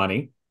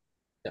money.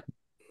 Yeah.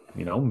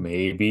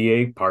 Maybe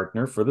a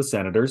partner for the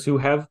Senators who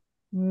have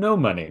no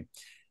money.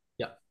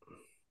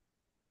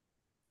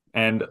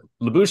 And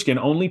Lyubushkin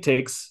only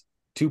takes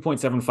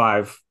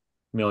 $2.75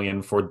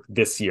 million for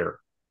this year,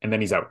 and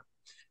then he's out.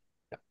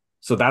 Yeah.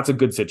 So that's a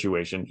good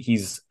situation.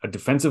 He's a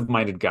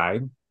defensive-minded guy.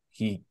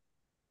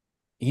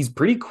 He's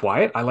pretty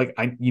quiet.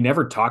 You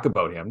never talk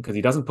about him because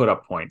he doesn't put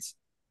up points.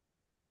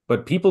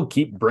 But people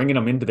keep bringing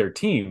him into their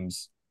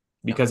teams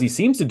because he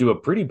seems to do a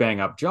pretty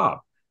bang-up job.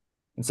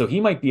 And so he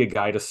might be a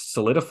guy to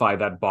solidify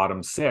that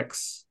bottom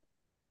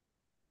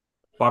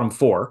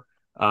 4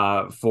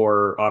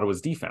 for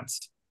Ottawa's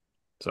defense.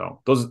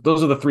 So those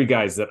are the 3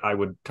 guys that I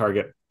would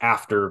target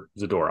after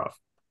Zadorov.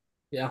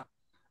 Yeah.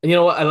 And you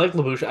know what? I like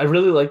Lyubushkin. I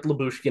really liked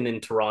Lyubushkin in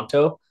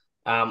Toronto.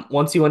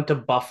 Once he went to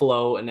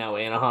Buffalo and now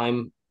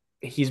Anaheim,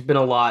 he's been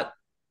a lot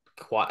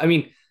quiet. I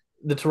mean,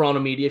 the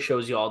Toronto media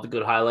shows you all the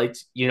good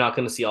highlights. You're not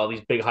going to see all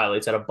these big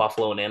highlights out of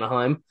Buffalo and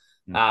Anaheim.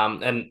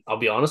 And I'll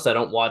be honest, I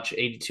don't watch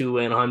 82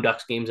 Anaheim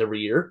Ducks games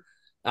every year.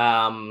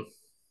 But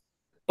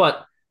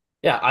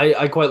yeah,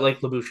 I quite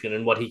like Lyubushkin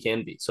and what he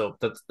can be. So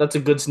that's a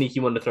good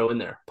sneaky one to throw in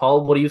there.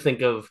 Paul, what do you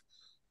think of,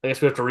 I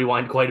guess we have to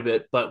rewind quite a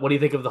bit, but what do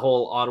you think of the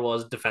whole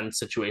Ottawa's defense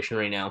situation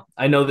right now?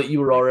 I know that you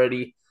were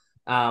already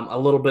a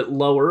little bit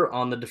lower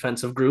on the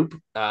defensive group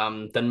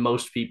than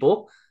most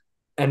people,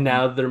 and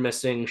now they're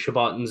missing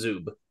Shabbat and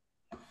Zub.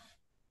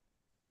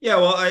 Yeah,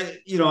 well,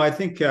 I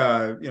think,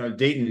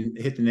 Dayton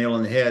hit the nail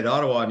on the head.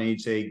 Ottawa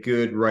needs a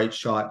good right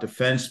shot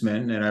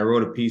defenseman, and I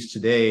wrote a piece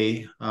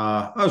today.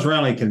 I was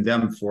roundly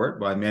condemned for it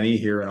by many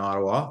here in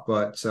Ottawa,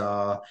 but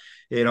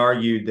it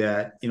argued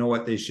that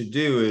what they should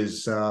do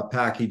is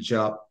package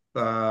up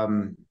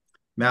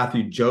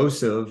Mathieu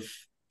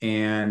Joseph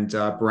and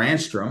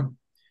Brandstrom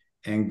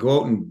and go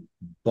out and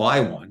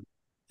buy one.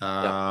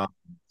 Yeah.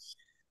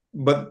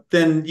 But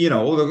then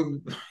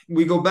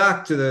we go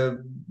back to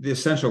the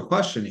essential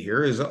question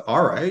here is,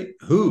 all right,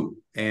 who?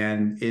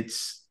 And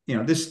it's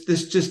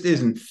this just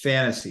isn't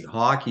fantasy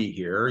hockey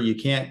here. You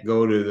can't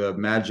go to the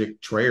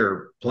magic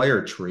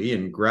player tree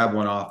and grab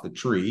one off the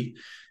tree.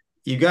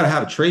 You got to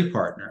have a trade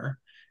partner,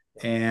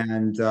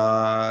 and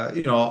a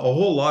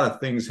whole lot of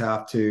things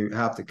have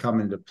to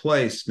come into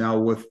place now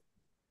with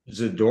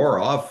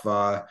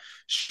Zadorov.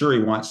 Sure, he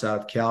wants out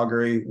of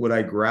Calgary. Would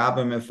I grab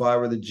him if I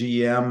were the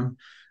GM?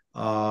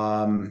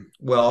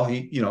 Well,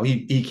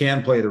 he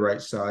can play the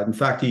right side. In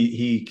fact,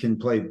 he can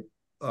play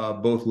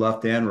both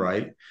left and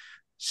right.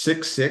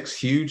 6'6",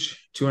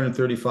 huge,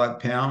 235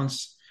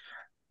 pounds.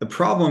 The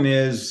problem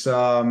is,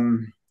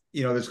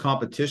 there's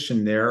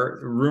competition there.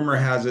 Rumor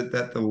has it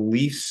that the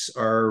Leafs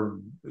are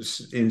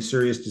in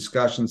serious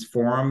discussions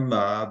for him.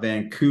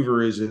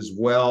 Vancouver is as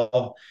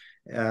well.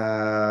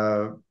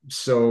 And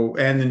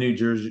the New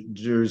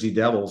Jersey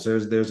Devils.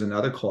 There's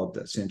another club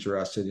that's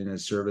interested in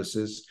his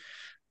services.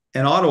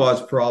 And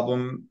Ottawa's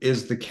problem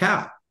is the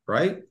cap,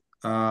 right?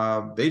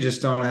 They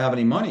just don't have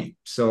any money.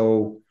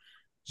 So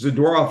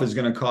Zadorov is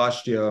going to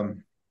cost you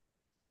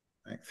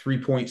like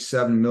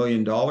 $3.7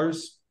 million.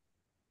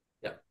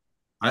 Yeah.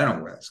 I don't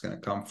know where that's going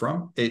to come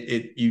from.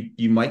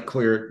 You might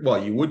clear it.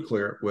 Well, you would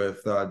clear it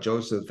with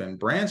Joseph and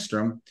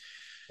Brandstrom.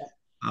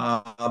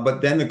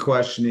 But then the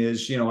question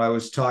is, I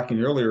was talking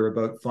earlier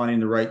about finding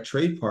the right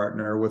trade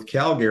partner with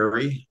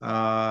Calgary.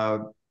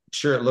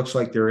 Sure, it looks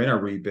like they're in a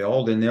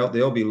rebuild, and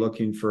they'll be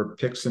looking for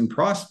picks and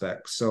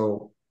prospects.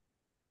 So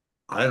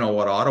I don't know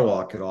what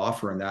Ottawa could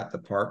offer in that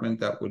department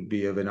that would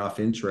be of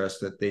enough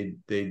interest that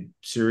they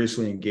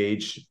seriously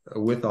engage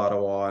with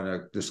Ottawa in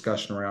a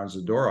discussion around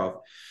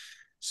Zadorov.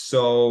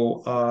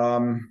 So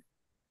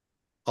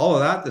all of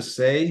that to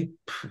say,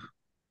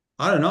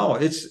 I don't know.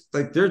 It's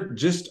like there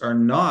just are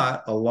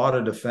not a lot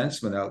of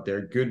defensemen out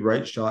there, good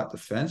right shot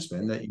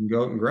defensemen that you can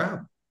go out and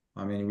grab.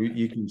 I mean,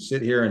 you can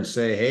sit here and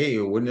say, hey,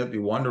 wouldn't it be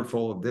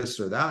wonderful if this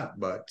or that?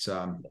 But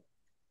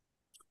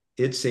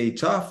it's a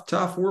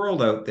tough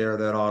world out there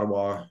that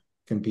Ottawa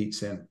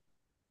competes in.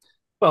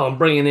 Well, I'm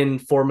bringing in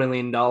 $4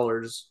 million.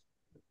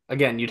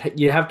 Again,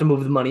 you have to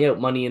move the money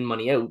out, money in,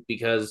 money out,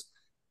 because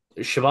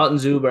Shabbat and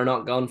Zub are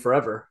not gone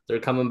forever.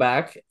 They're coming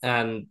back,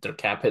 and their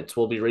cap hits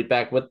will be right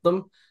back with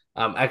them.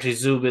 Actually,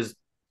 Zub is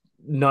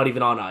not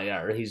even on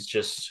IR. He's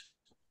just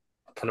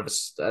kind of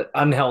an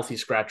unhealthy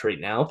scratch right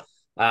now.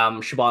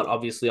 Shabbat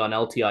obviously on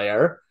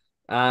LTIR.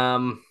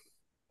 But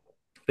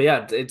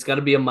yeah, it's got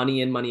to be a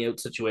money in, money out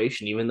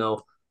situation. Even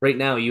though right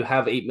now you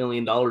have $8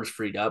 million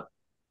freed up,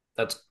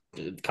 that's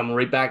coming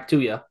right back to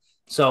you.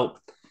 So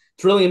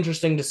it's really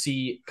interesting to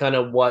see kind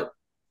of what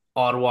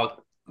Ottawa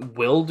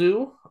will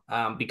do,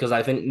 because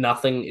I think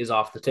nothing is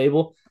off the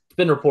table. It's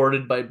been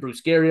reported by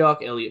Bruce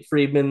Garriock, Elliot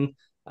Friedman,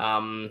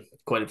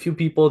 quite a few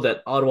people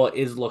that Ottawa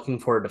is looking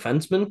for a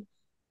defenseman,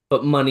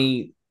 but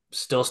money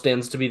still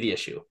stands to be the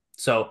issue.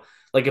 So,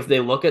 like, if they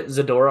look at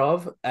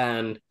Zadorov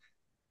and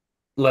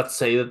let's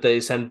say that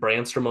they send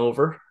Brandstrom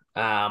over,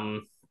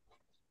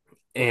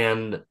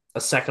 and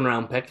a second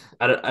round pick.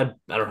 I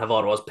don't have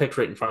Ottawa's picks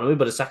right in front of me,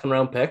 but a second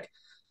round pick,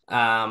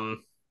 for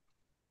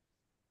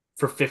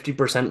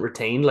 50%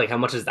 retained. Like, how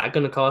much is that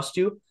going to cost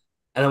you?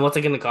 And then what's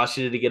it going to cost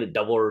you to get it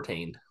double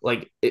retained?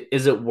 Like,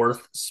 is it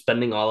worth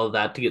spending all of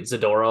that to get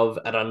Zadorov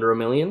at under $1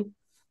 million?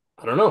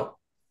 I don't know.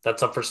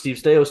 That's up for Steve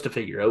Stais to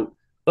figure out.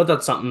 But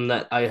that's something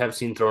that I have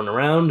seen thrown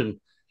around, and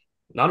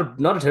not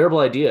a terrible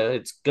idea.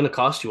 It's going to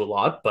cost you a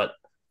lot, but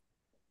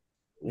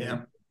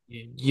yeah,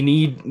 you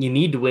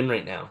need to win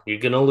right now. You're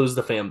going to lose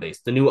the fan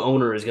base. The new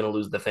owner is going to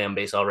lose the fan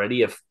base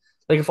already. If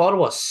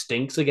Ottawa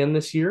stinks again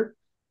this year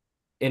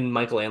in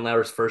Michael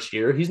Andlauer's first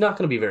year, he's not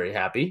going to be very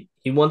happy.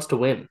 He wants to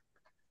win.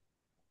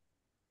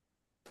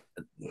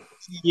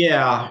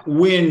 Yeah,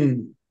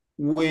 win.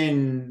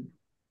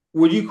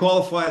 Would you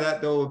qualify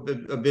that though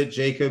a bit,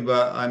 Jacob?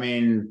 I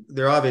mean,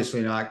 they're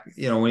obviously not.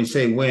 When you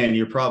say win,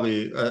 you're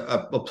probably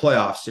a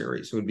playoff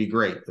series would be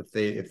great if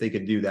they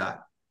could do that.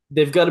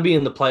 They've got to be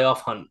in the playoff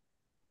hunt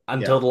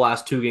until the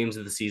last 2 games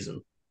of the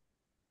season.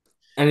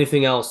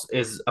 Anything else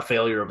is a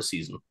failure of a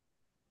season.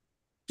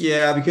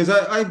 Yeah, because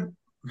I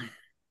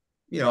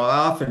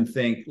often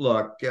think,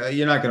 look,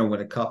 you're not going to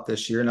win a cup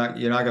this year.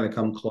 You're not going to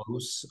come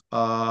close.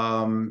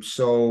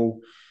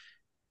 So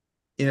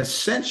in a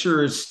sense,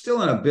 you're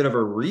still in a bit of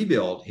a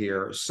rebuild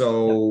here.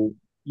 So,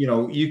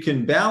 you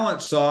can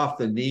balance off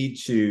the need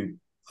to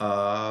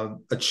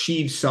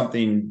achieve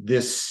something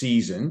this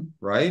season,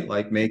 right?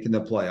 Like making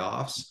the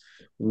playoffs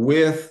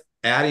with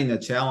adding the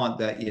talent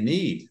that you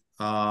need.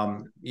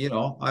 I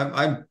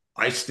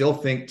still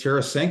think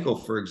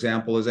Tarasenko, for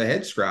example, is a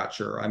head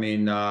scratcher. I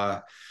mean,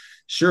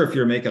 sure, if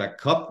you're making a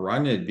cup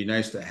run, it'd be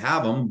nice to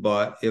have him.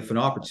 But if an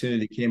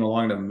opportunity came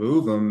along to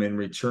move him in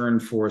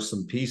return for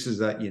some pieces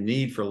that you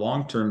need for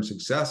long-term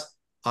success,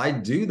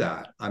 I'd do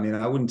that. I mean,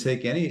 I wouldn't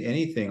take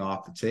anything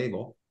off the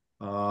table.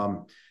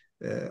 I'm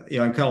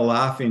kind of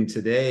laughing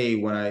today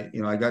when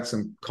I got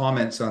some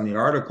comments on the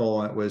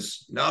article, and it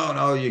was,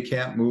 no, you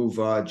can't move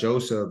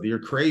Joseph. You're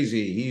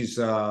crazy. He's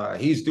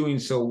doing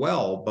so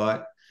well,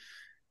 but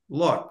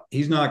look,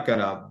 he's not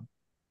gonna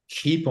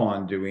keep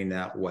on doing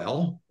that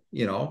well.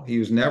 He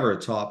was never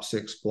a top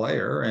six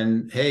player.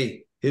 And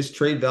hey, his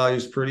trade value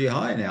is pretty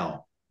high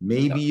now.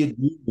 Maybe Yep.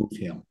 you do move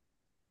him.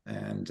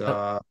 And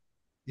Yep.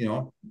 you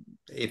know,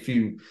 if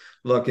you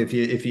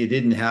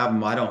didn't have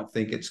him, I don't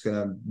think it's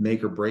gonna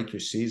make or break your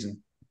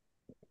season.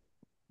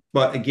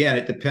 But again,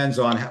 it depends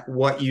on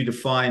what you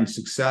define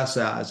success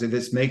as. If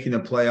it's making the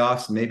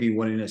playoffs, maybe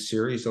winning a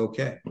series,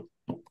 okay.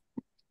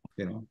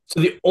 So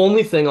the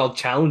only thing I'll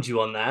challenge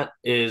you on that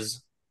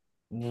is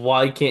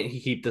why can't he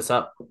keep this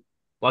up?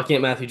 Why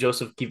can't Mathieu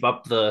Joseph keep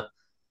up the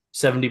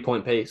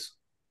 70-point pace?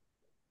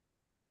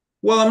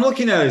 Well, I'm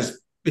looking at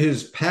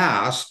his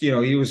past.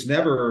 He was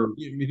never.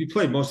 He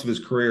played most of his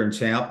career in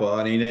Tampa,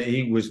 and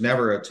he was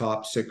never a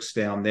top six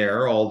down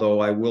there. Although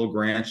I will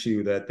grant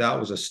you that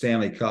was a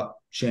Stanley Cup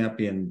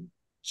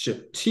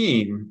championship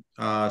team,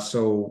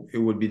 so it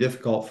would be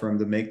difficult for him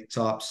to make the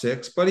top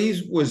six. But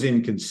he was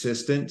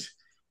inconsistent.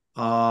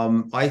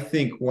 I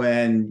think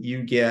when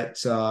you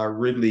get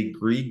Ridley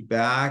Greig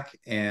back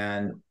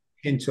and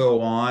Pinto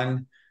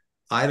on,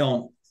 I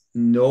don't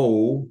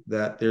know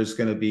that there's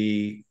going to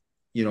be,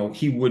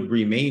 he would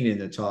remain in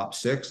the top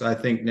six. I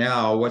think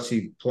now, what's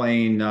he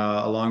playing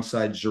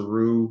alongside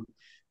Giroux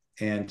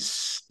and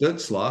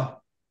Stutzla?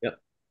 Yep.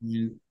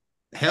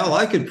 Hell,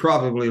 I could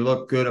probably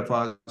look good if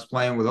I was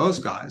playing with those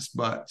guys,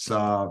 but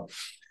I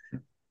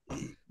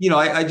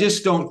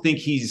just don't think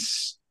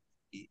he's.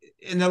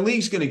 And the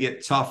league's going to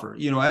get tougher.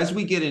 As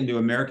we get into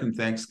American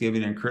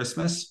Thanksgiving and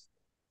Christmas,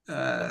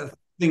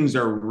 things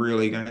are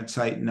really going to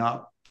tighten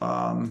up.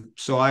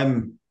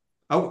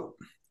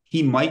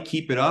 He might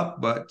keep it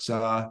up, but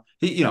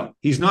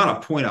he's not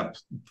a point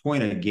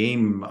a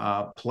game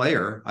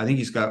player. I think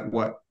he's got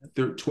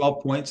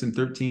 12 points in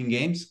 13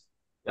 games.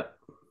 Yep.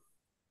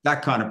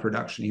 That kind of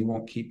production, he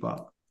won't keep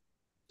up.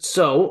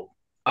 So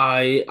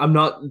I'm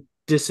not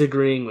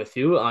disagreeing with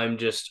you. I'm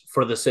just,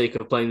 for the sake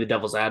of playing the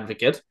devil's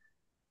advocate,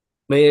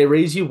 may I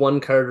raise you one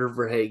Carter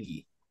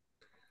Verhaeghe?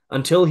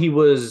 Until he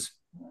was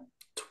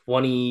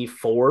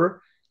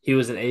 24, he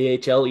was an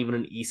AHL, even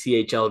an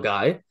ECHL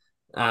guy.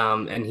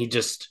 And he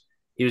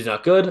was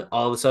not good.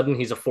 All of a sudden,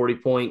 he's a 40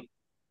 goal,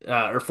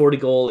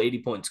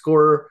 80-point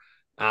scorer.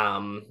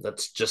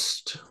 That's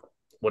just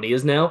what he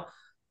is now.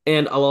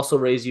 And I'll also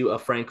raise you a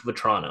Frank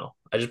Vetrano.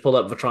 I just pulled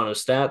up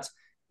Vetrano's stats.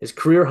 His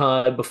career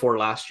high before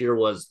last year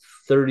was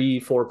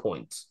 34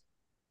 points,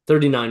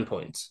 39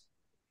 points.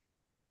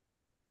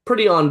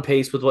 Pretty on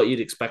pace with what you'd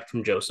expect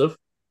from Joseph.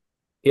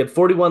 He had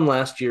 41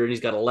 last year, and he's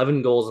got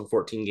 11 goals in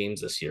 14 games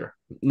this year.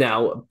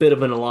 Now, a bit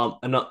of an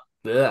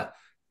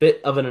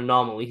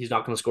anomaly. He's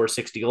not going to score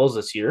 60 goals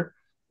this year,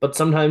 but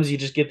sometimes you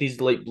just get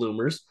these late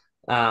bloomers.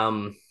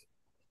 Do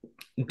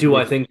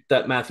I think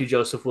that Mathieu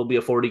Joseph will be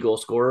a 40-goal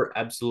scorer?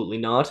 Absolutely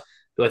not.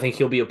 Do I think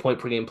he'll be a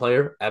point-per-game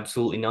player?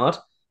 Absolutely not.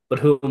 But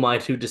who am I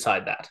to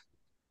decide that?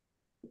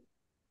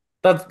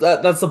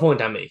 That's the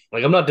point I'm making.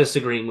 Like, I'm not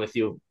disagreeing with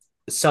you.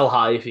 Sell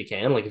high if you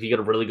can. Like, if you get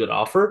a really good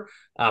offer,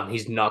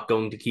 he's not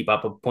going to keep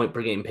up a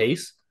point-per-game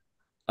pace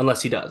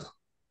unless he does.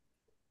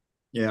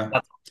 Yeah.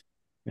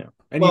 Yeah.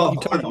 And you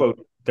talk about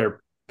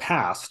their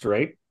past,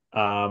 right?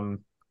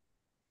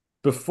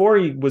 Before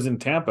he was in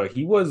Tampa,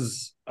 he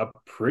was a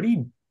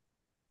pretty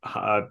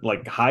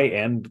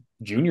high-end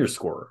junior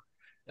scorer.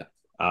 Yeah.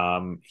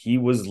 He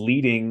was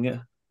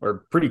leading,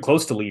 or pretty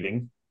close to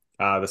leading,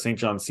 the St.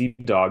 John Sea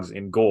Dogs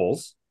in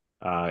goals.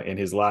 In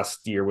his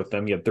last year with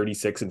them, he had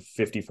 36 in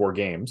 54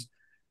 games.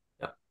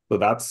 Yeah. So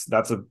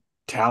that's a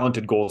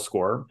talented goal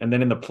scorer. And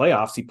then in the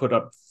playoffs, he put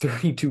up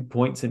 32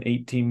 points in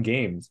 18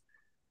 games.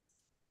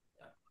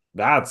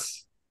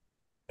 That's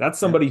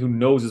somebody who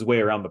knows his way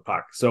around the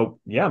puck.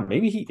 So yeah,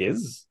 maybe he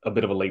is a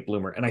bit of a late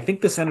bloomer. And I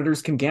think the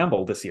Senators can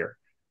gamble this year.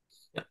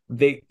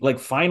 They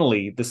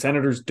finally, the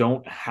Senators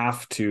don't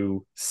have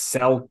to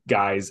sell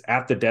guys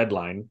at the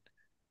deadline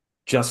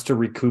just to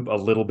recoup a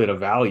little bit of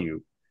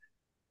value.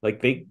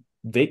 Like they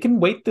can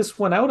wait this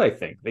one out, I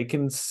think. They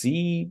can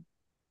see,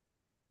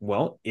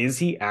 well, is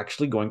he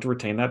actually going to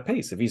retain that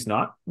pace? If he's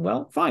not,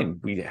 well,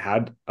 fine. We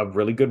had a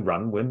really good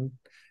run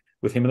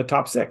with him in the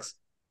top six.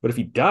 But if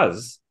he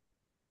does,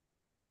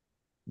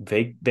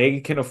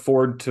 they can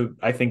afford to,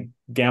 I think,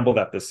 gamble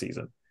that this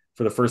season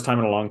for the first time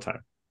in a long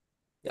time.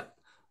 Yeah.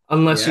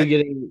 Unless you're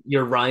getting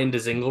your Ryan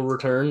Dzingel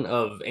return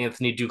of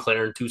Anthony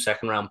Duclair and 2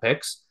 second-round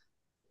picks,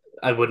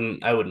 I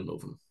wouldn't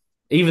move him.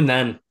 Even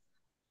then,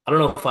 I don't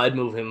know if I'd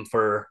move him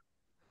for,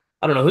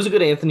 I don't know, who's a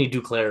good Anthony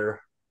Duclair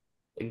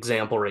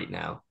example right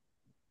now?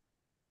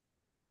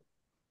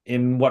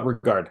 In what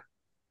regard?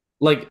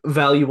 Like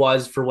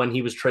value-wise for when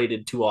he was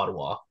traded to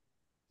Ottawa.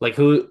 Like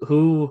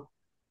who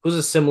Who's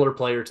a similar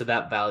player to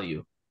that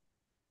value?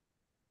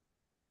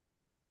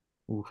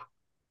 Oof.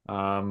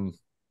 Um,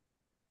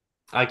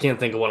 I can't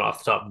think of one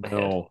off the top of my head.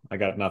 no, I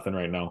got nothing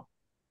right now.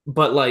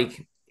 But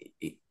like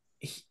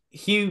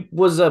he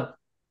was a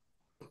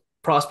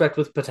prospect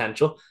with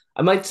potential.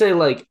 I might say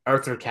like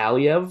Arthur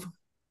Kaliev,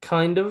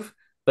 kind of,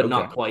 but Okay.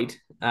 not quite.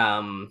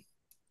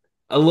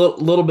 A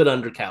little bit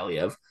under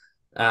Kaliev.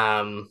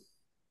 Um,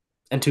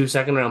 and 2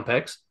 second-round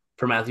picks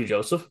for Mathieu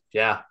Joseph.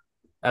 Yeah,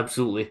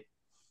 absolutely.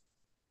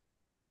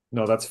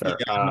 No, that's fair.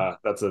 Yeah.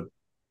 That's a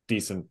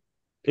decent.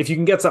 If you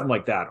can get something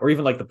like that, or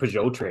even like the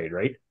Peugeot trade,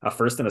 right? A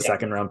first and a Yeah.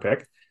 second round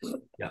pick.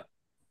 Yeah.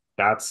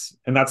 That's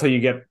how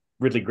you get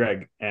Ridley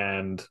Gregg.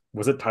 And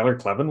was it Tyler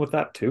Clevin with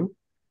that too?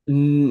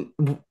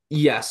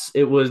 Yes,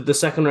 it was the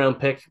second-round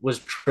pick was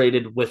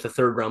traded with a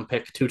third-round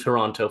pick to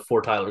Toronto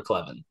for Tyler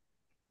Clevin.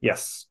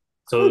 Yes.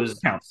 So it That was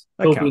counts.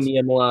 That Kofi counts.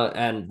 Niemela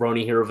and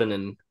Roni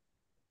Hirvonen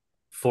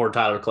for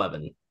Tyler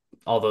Clevin.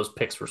 All those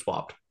picks were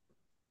swapped.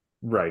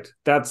 Right.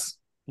 That's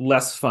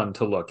less fun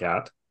to look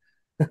at.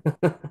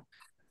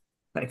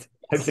 I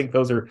think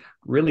those are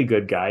really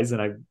good guys.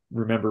 And I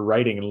remember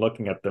writing and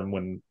looking at them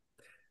when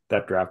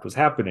that draft was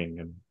happening.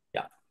 And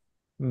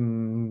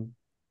Yeah.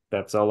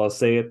 that's all I'll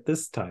say at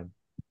this time.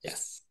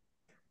 Yes.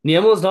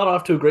 Niemela's not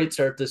off to a great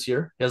start this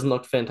year. He hasn't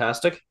looked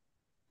fantastic.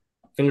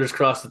 Fingers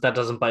crossed that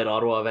doesn't bite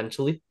Ottawa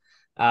eventually.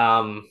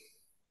 Um,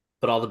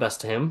 but all the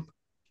best to him.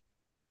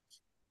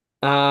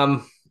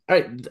 All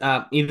right.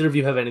 Either of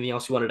you have anything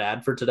else you wanted to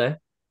add for today?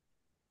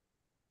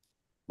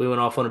 We went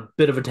off on a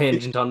bit of a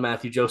tangent on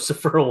Mathieu Joseph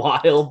for a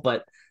while,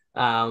 but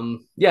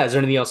yeah, is there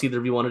anything else either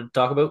of you wanted to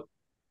talk about?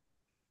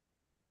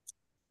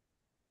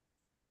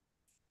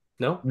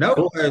 No? No,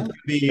 Cool. it's going to I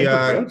be think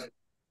we're a good.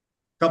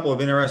 couple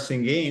of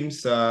interesting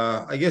games.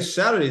 I guess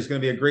Saturday is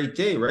going to be a great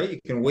day, right? You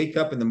can wake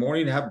up in the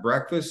morning, have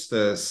breakfast.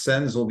 The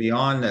Sens will be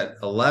on at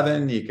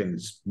 11. You can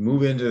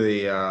move into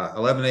the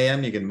 11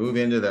 a.m. You can move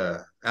into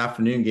the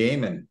afternoon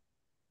game and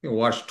you can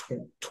watch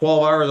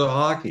 12 hours of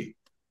hockey.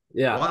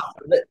 Yeah. Wow.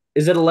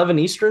 Is it 11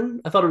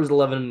 Eastern? I thought it was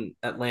 11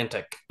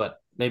 Atlantic, but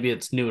maybe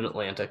it's noon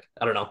Atlantic.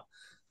 I don't know.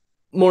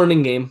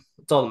 Morning game.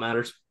 That's all that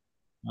matters.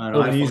 I don't know.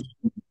 It'll be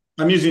fun.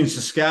 I'm using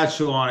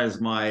Saskatchewan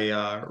as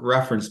my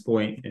reference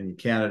point in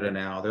Canada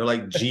now. They're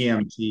like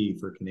GMT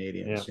for Yeah.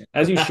 Canadians.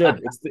 As you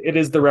should. It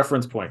is the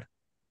reference point.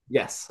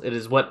 Yes, it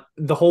is what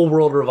the whole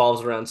world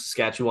revolves around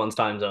Saskatchewan's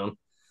time zone.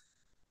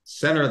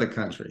 Center of the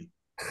country.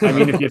 I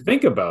mean, if you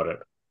think about it,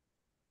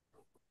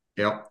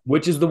 Yep.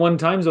 which is the one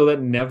time zone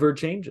that never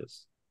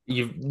changes.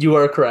 You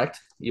are correct.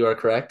 You are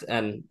correct,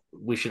 and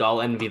we should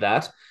all envy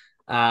that.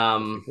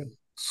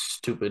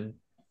 Stupid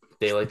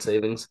daylight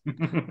savings.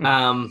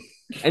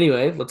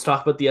 Anyway, let's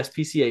talk about the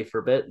SPCA for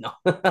a bit. No.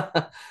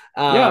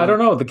 Yeah, I don't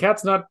know. The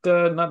cat's not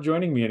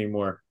joining me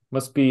anymore.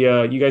 Must be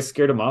you guys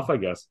scared him off, I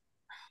guess.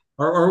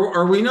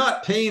 Are we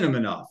not paying them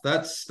enough?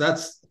 That's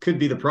could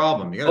be the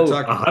problem. You got to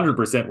Oh, talk.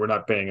 100% we're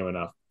not paying him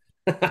enough.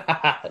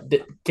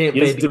 can't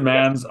His pay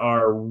demands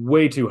are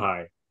way too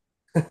high.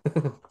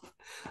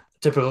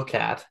 typical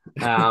cat.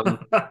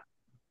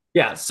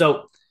 Yeah,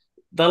 so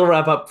that'll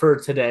wrap up for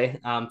today.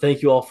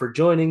 Thank you all for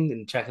joining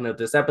and checking out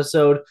this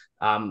episode.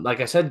 Like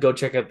I said, go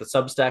check out the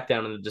Substack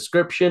down in the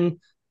description.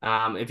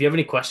 If you have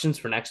any questions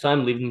for next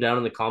time, leave them down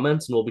in the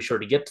comments, and we'll be sure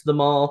to get to them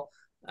all.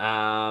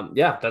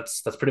 Yeah,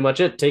 that's pretty much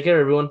it. Take care,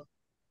 everyone.